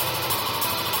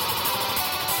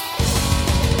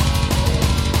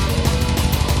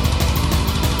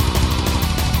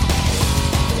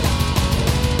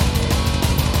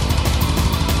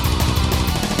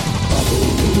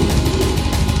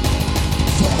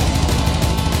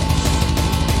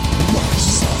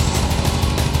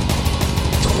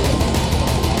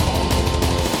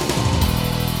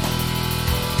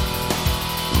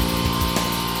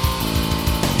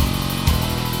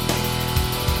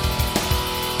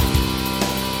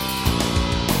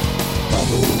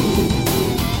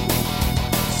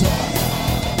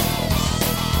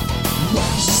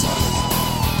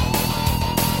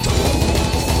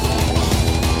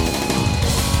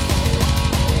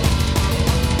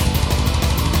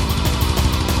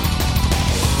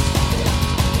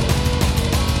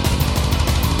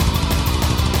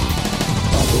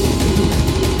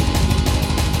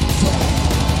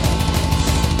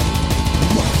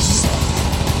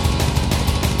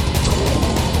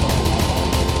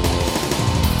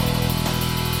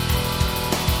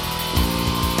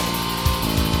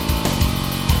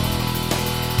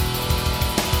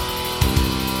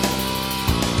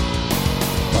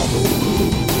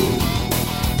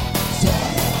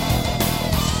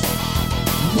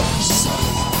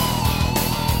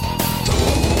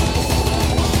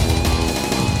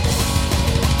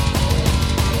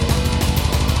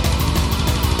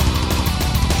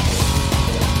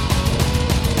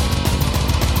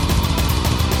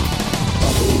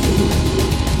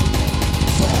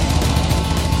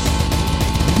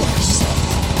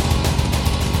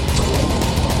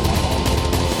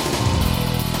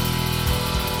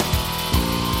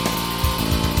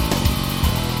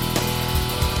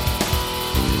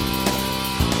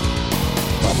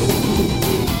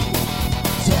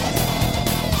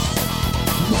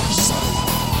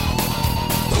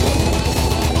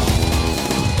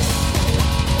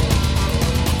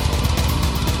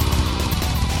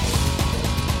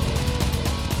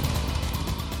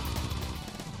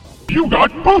 You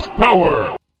got boost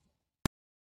power!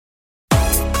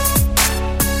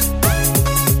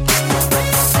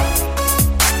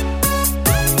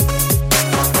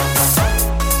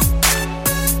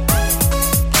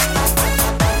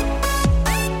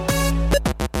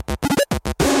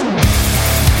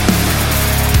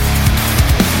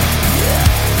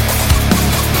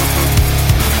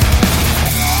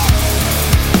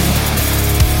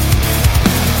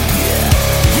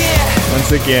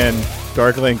 Once again,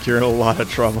 Dark Link, you're in a lot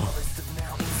of trouble.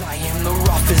 I am the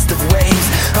roughest of waves.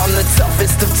 I'm the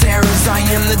toughest of terrors. I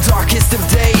am the darkest of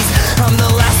days. I'm the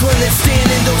last one that's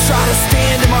standing. Don't try to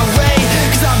stand in my way,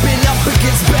 cause I've been up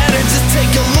against better. Just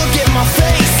take a look at my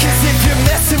face. Cause if you're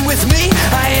messing with me,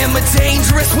 I am a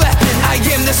dangerous weapon. I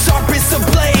am the sharpest of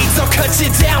blades. I'll cut you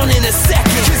down in a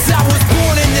second. Cause I was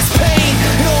born in this pain.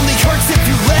 It only hurts if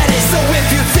you let it. So if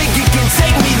you think you can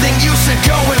take me, then you should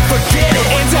go and forget it.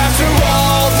 And after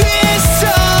all this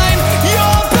time,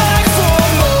 you're back for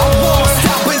more. I won't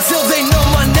stop until they know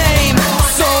my name.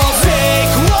 So I'll take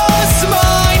what's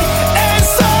mine and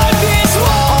start this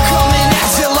war. I'm coming at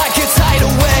you like a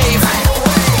tidal wave.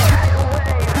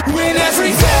 When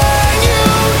everything you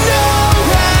know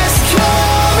has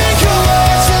come and gone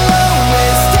at your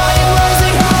lowest, I am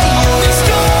rising higher. Only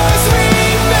scars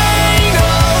remain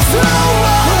all through.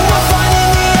 I'm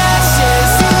finding the ashes,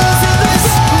 losing the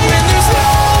sun. When there's no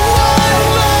one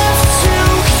left to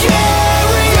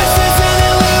carry. This is an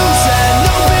illusion.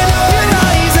 Open up your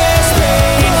eyes. There's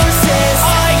pain.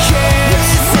 I can't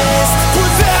resist,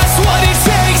 but that's what it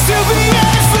takes to be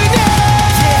infinite.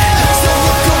 So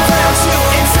look around you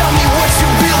and tell me what you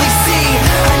really see.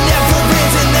 I never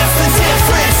end, and that's the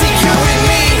difference in you and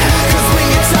me. Cause when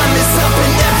your time is up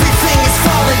and everything is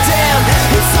falling down,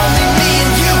 it's only me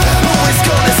and you who is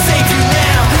gonna save you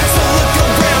now. So look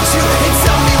around you and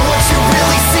tell me what you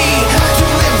really see. You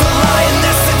live a lie, and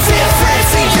that's the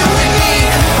difference in you and me.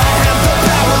 I have the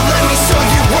power, let me show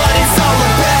you what it's all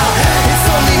about. It's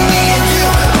only me and you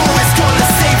who is gonna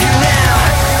save you now.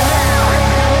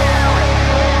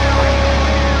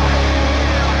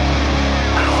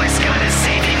 Who is gonna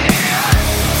save you now?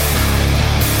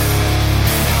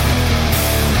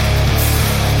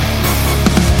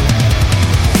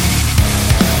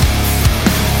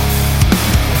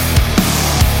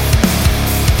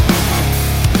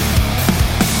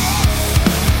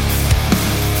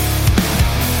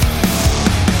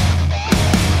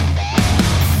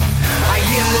 I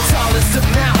am the tallest of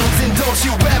mountains, and don't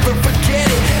you ever forget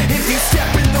it. If you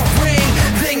step in the ring,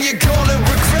 then you're gonna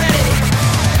regret it.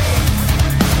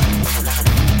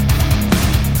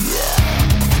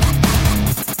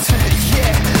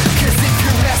 Yeah, cause if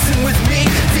you're messing with me,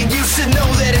 then you should know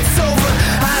that it's over.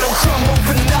 I don't crumble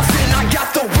for nothing, I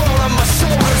got the world on my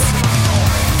shoulders.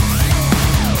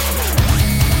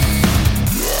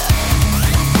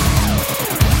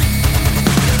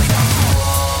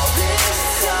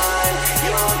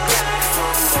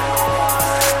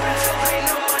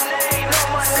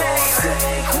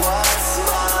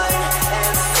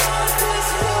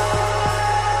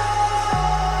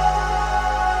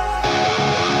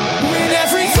 When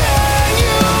everything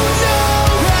you know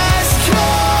has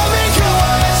come and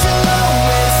gone at your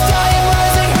lowest, I am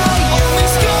rising higher. Only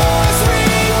scars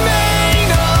remain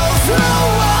all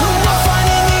through. I'm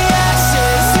finding the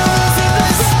ashes, losing the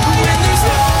sun. When there's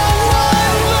no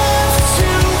one left to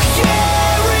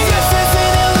carry. This is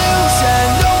an illusion.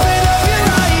 Open up your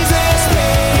eyes. There's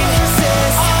pain.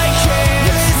 I can't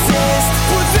resist,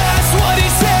 but that's what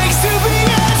it takes to be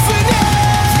infinite.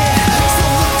 So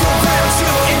look around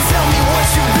you and tell me what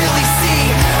you really see.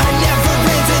 I never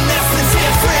end, and that's the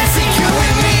difference in you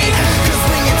and me. Cause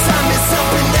when your time is up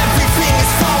and everything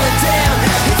is falling down,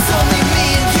 it's only me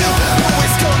and you who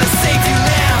is gonna save you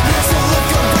now. So look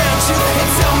around you and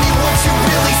tell me what you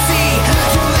really see.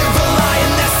 You live a lie,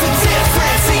 and that's the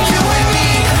difference in you and me.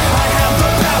 I have the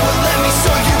power, let me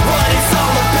show you what it's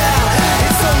all about.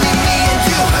 It's only me and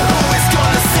you who is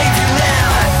gonna save you now.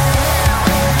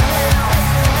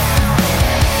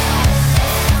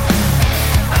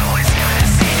 Who is gonna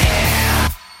save you now?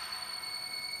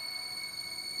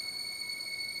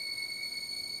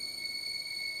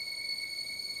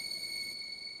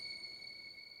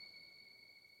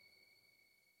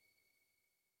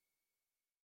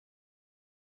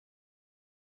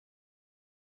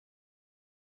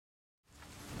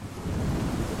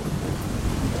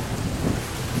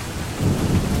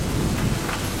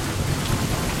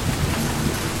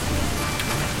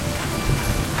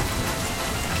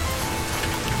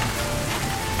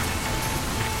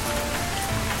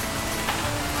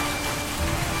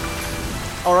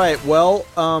 All right, well,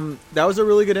 that was a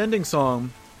really good ending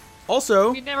song.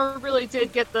 Also, We never really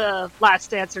did get the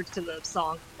last answer to the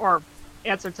song, or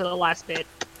answer to the last bit.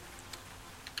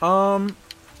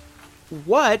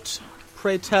 what,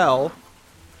 pray tell,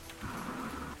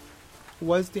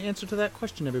 was the answer to that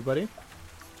question, everybody?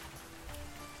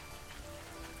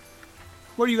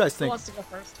 What do you guys Who think? wants to go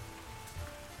first?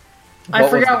 I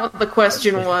forgot what the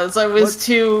question was. I was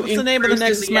too. What's the name of the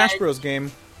engrossed in next Smash ad. Bros.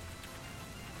 game?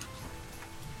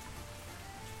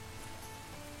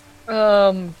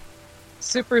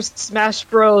 Super Smash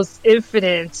Bros.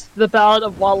 Infinite, The Ballad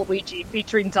of Waluigi,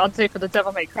 featuring Dante for the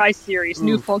Devil May Cry series,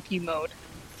 new Ooh. funky mode.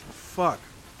 Fuck.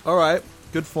 Alright,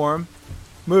 good form.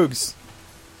 Moogs.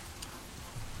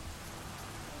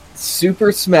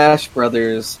 Super Smash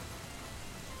Brothers.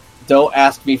 Don't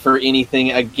ask me for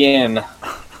anything again.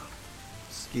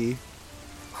 Ski.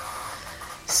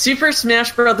 Super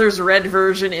Smash Brothers Red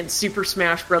version and Super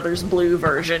Smash Brothers Blue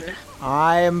version.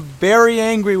 I am very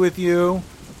angry with you.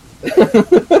 Let's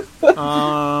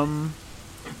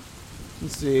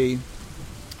see.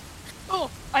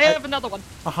 Oh, I have another one.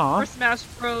 Uh-huh. For Smash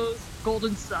Bros.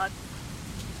 Golden Sun.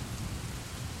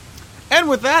 And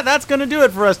with that, that's going to do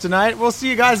it for us tonight. We'll see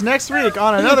you guys next week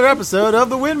on another episode of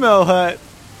the Windmill Hut.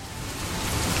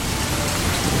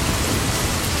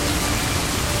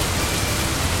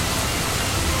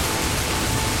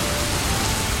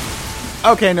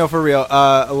 Okay, no, for real.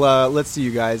 Let's see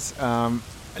you guys.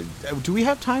 Do we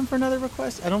have time for another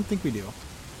request? I don't think we do.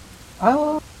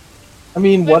 I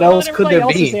mean, what else could there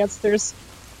be? Answers.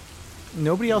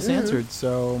 Nobody else answered,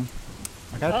 so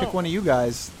I gotta pick one of you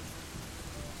guys.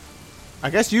 I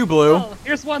guess you, Blue. Oh,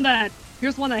 here's one that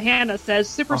Hannah says.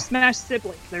 Super Smash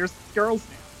Sibling. There's girls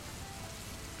now.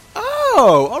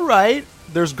 Oh, all right.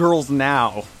 There's girls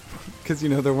now, because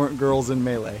there weren't girls in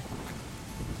Melee.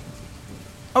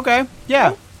 Okay,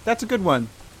 yeah, that's a good one.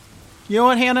 You know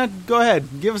what, Hannah? Go ahead,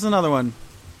 give us another one.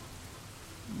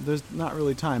 There's not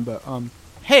really time, but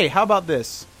hey, how about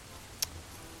this?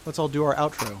 Let's all do our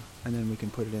outro, and then we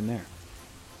can put it in there.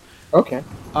 Okay.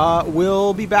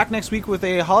 We'll be back next week with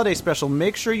a holiday special.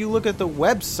 Make sure you look at the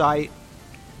website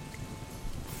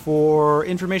for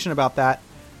information about that.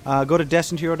 Go to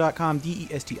destinedhero.com,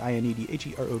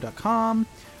 DESTINEDHERO.com.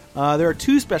 There are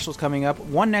 2 specials coming up.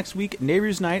 One next week,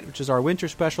 Neighbors Night, which is our winter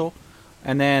special.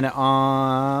 And then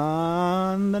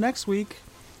on the next week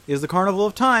is the Carnival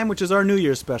of Time, which is our New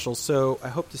Year's special. So I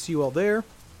hope to see you all there.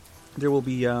 There will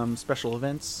be special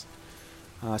events,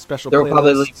 special There will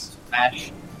probably playlists. be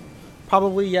Smash.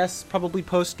 Probably, yes. Probably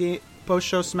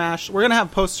post-show Smash. We're going to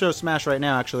have post-show Smash right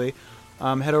now, actually.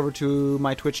 Head over to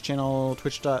my Twitch channel,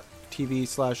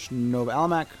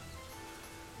 twitch.tv/NovaAlmanac.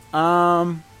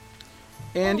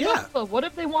 And yeah. But what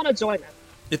if they want to join it?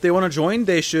 If they want to join,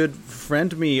 they should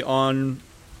friend me on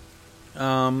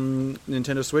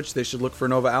Nintendo Switch. They should look for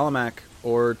Nova Alamac,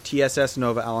 or TSS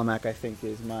Nova Alamac, I think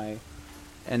is my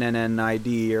NNN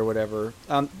ID or whatever.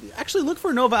 Actually, look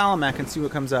for Nova Alamac and see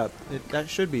what comes up. That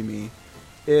should be me.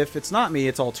 If it's not me,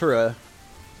 it's Altura,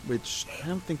 which I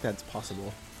don't think that's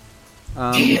possible.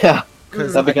 Yeah,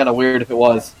 that'd be kind of weird if it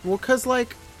was. Well, because, the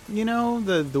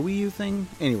Wii U thing?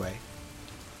 Anyway.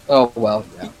 Oh, well,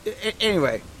 yeah.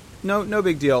 Anyway, no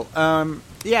big deal.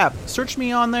 Yeah, search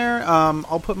me on there.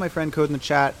 I'll put my friend code in the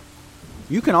chat.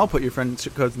 You can all put your friend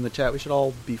codes in the chat. We should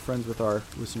all be friends with our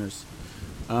listeners.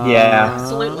 Yeah.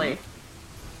 Absolutely.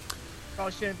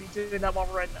 Probably shouldn't be doing that while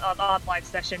we're in an online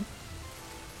session.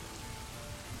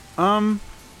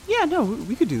 Yeah, no,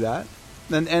 we could do that.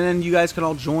 And then you guys can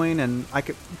all join, and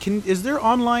is there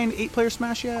online 8-player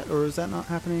Smash yet, or is that not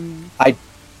happening? I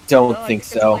don't I think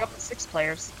it's so. only up to 6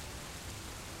 players.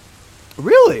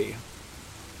 Really?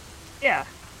 Yeah.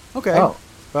 Okay. Oh.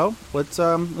 Well, let's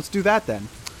do that then.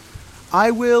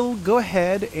 I will go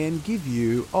ahead and give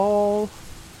you all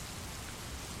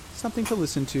something to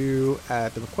listen to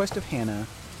at the request of Hannah,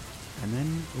 and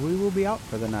then we will be out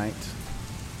for the night.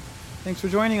 Thanks for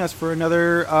joining us for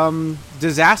another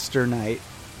disaster night,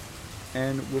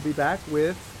 and we'll be back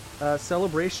with a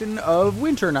celebration of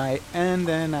winter night, and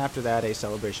then after that a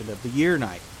celebration of the year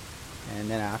night, and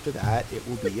then after that it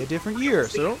will be a different year.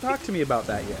 So don't talk to me about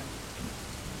that yet.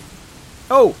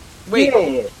 Oh, wait.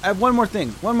 Yeah. I have one more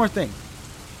thing.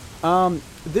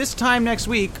 This time next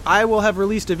week, I will have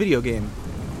released a video game.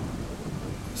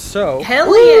 So...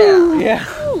 Hell yeah! Yeah.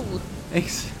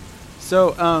 Thanks.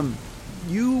 So,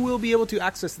 you will be able to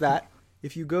access that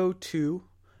if you go to,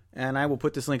 and I will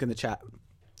put this link in the chat.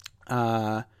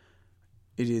 It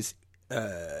is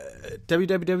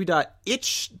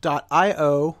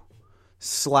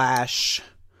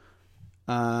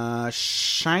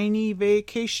www.itch.io/Shiny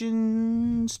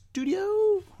Vacation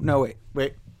Studio? No,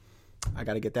 wait. I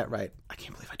gotta get that right. I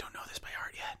can't believe I don't know this by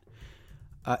heart yet.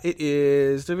 It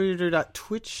is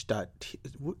www.twitch.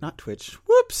 Not Twitch.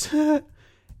 Whoops.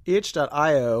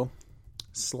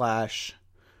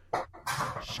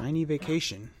 itch.io/Shiny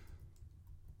Vacation.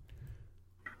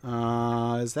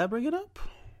 Does that bring it up?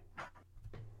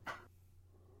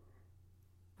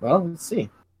 Well, let's see.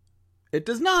 It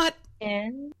does not.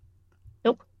 And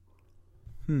nope.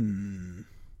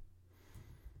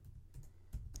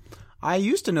 I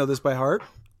used to know this by heart.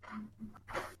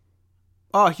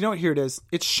 Oh, you know what? Here it is.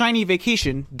 It's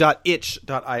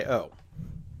shinyvacation.itch.io.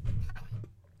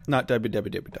 Not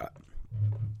www.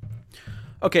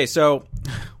 Okay, so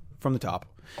from the top.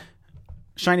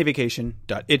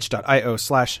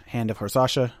 shinyvacation.itch.io/Hand of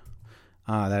Horsasha.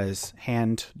 That is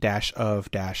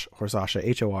hand-of-Horsasha,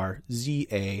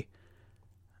 Horzasha.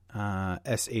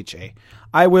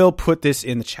 I will put this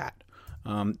in the chat.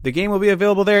 The game will be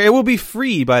available there. It will be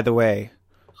free, by the way.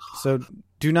 So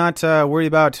do not worry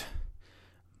about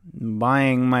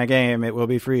buying my game. It will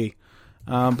be free.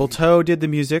 Bulto did the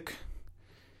music.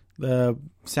 The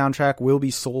soundtrack will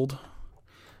be sold.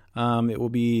 It will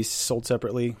be sold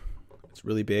separately. It's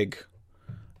really big.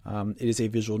 It is a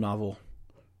visual novel.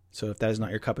 So if that is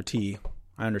not your cup of tea,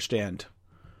 I understand.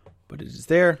 But it is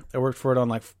there. I worked for it on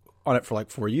it for like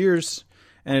 4 years,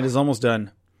 and it is almost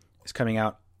done. It's coming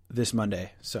out this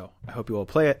Monday. So I hope you will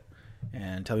play it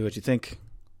and tell me what you think.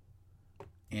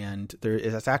 And there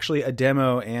is actually a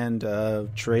demo and a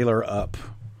trailer up.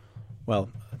 Well,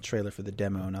 a trailer for the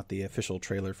demo, not the official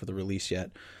trailer for the release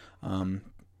yet.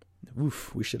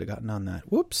 We should have gotten on that.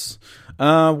 Whoops.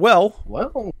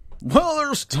 Well,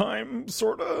 there's time,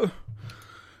 sorta.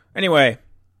 Anyway,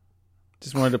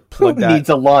 just wanted to plug that. Who needs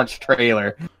a launch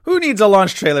trailer? Who needs a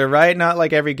launch trailer, right? Not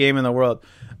like every game in the world.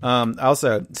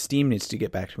 Also, Steam needs to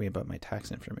get back to me about my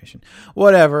tax information.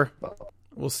 Whatever.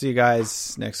 We'll see you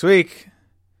guys next week.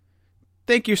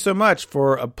 Thank you so much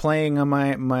for playing on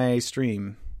my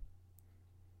stream.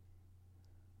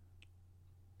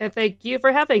 And thank you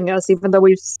for having us, even though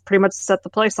we've pretty much set the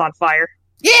place on fire.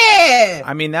 Yeah!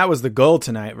 I mean, that was the goal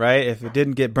tonight, right? If it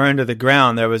didn't get burned to the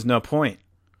ground, there was no point.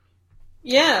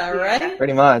 Yeah, right?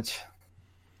 Pretty much.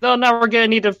 So now we're going to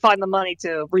need to find the money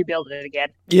to rebuild it again.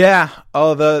 Yeah.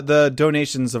 Oh, the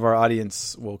donations of our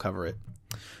audience will cover it.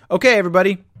 Okay,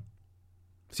 everybody.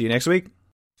 See you next week.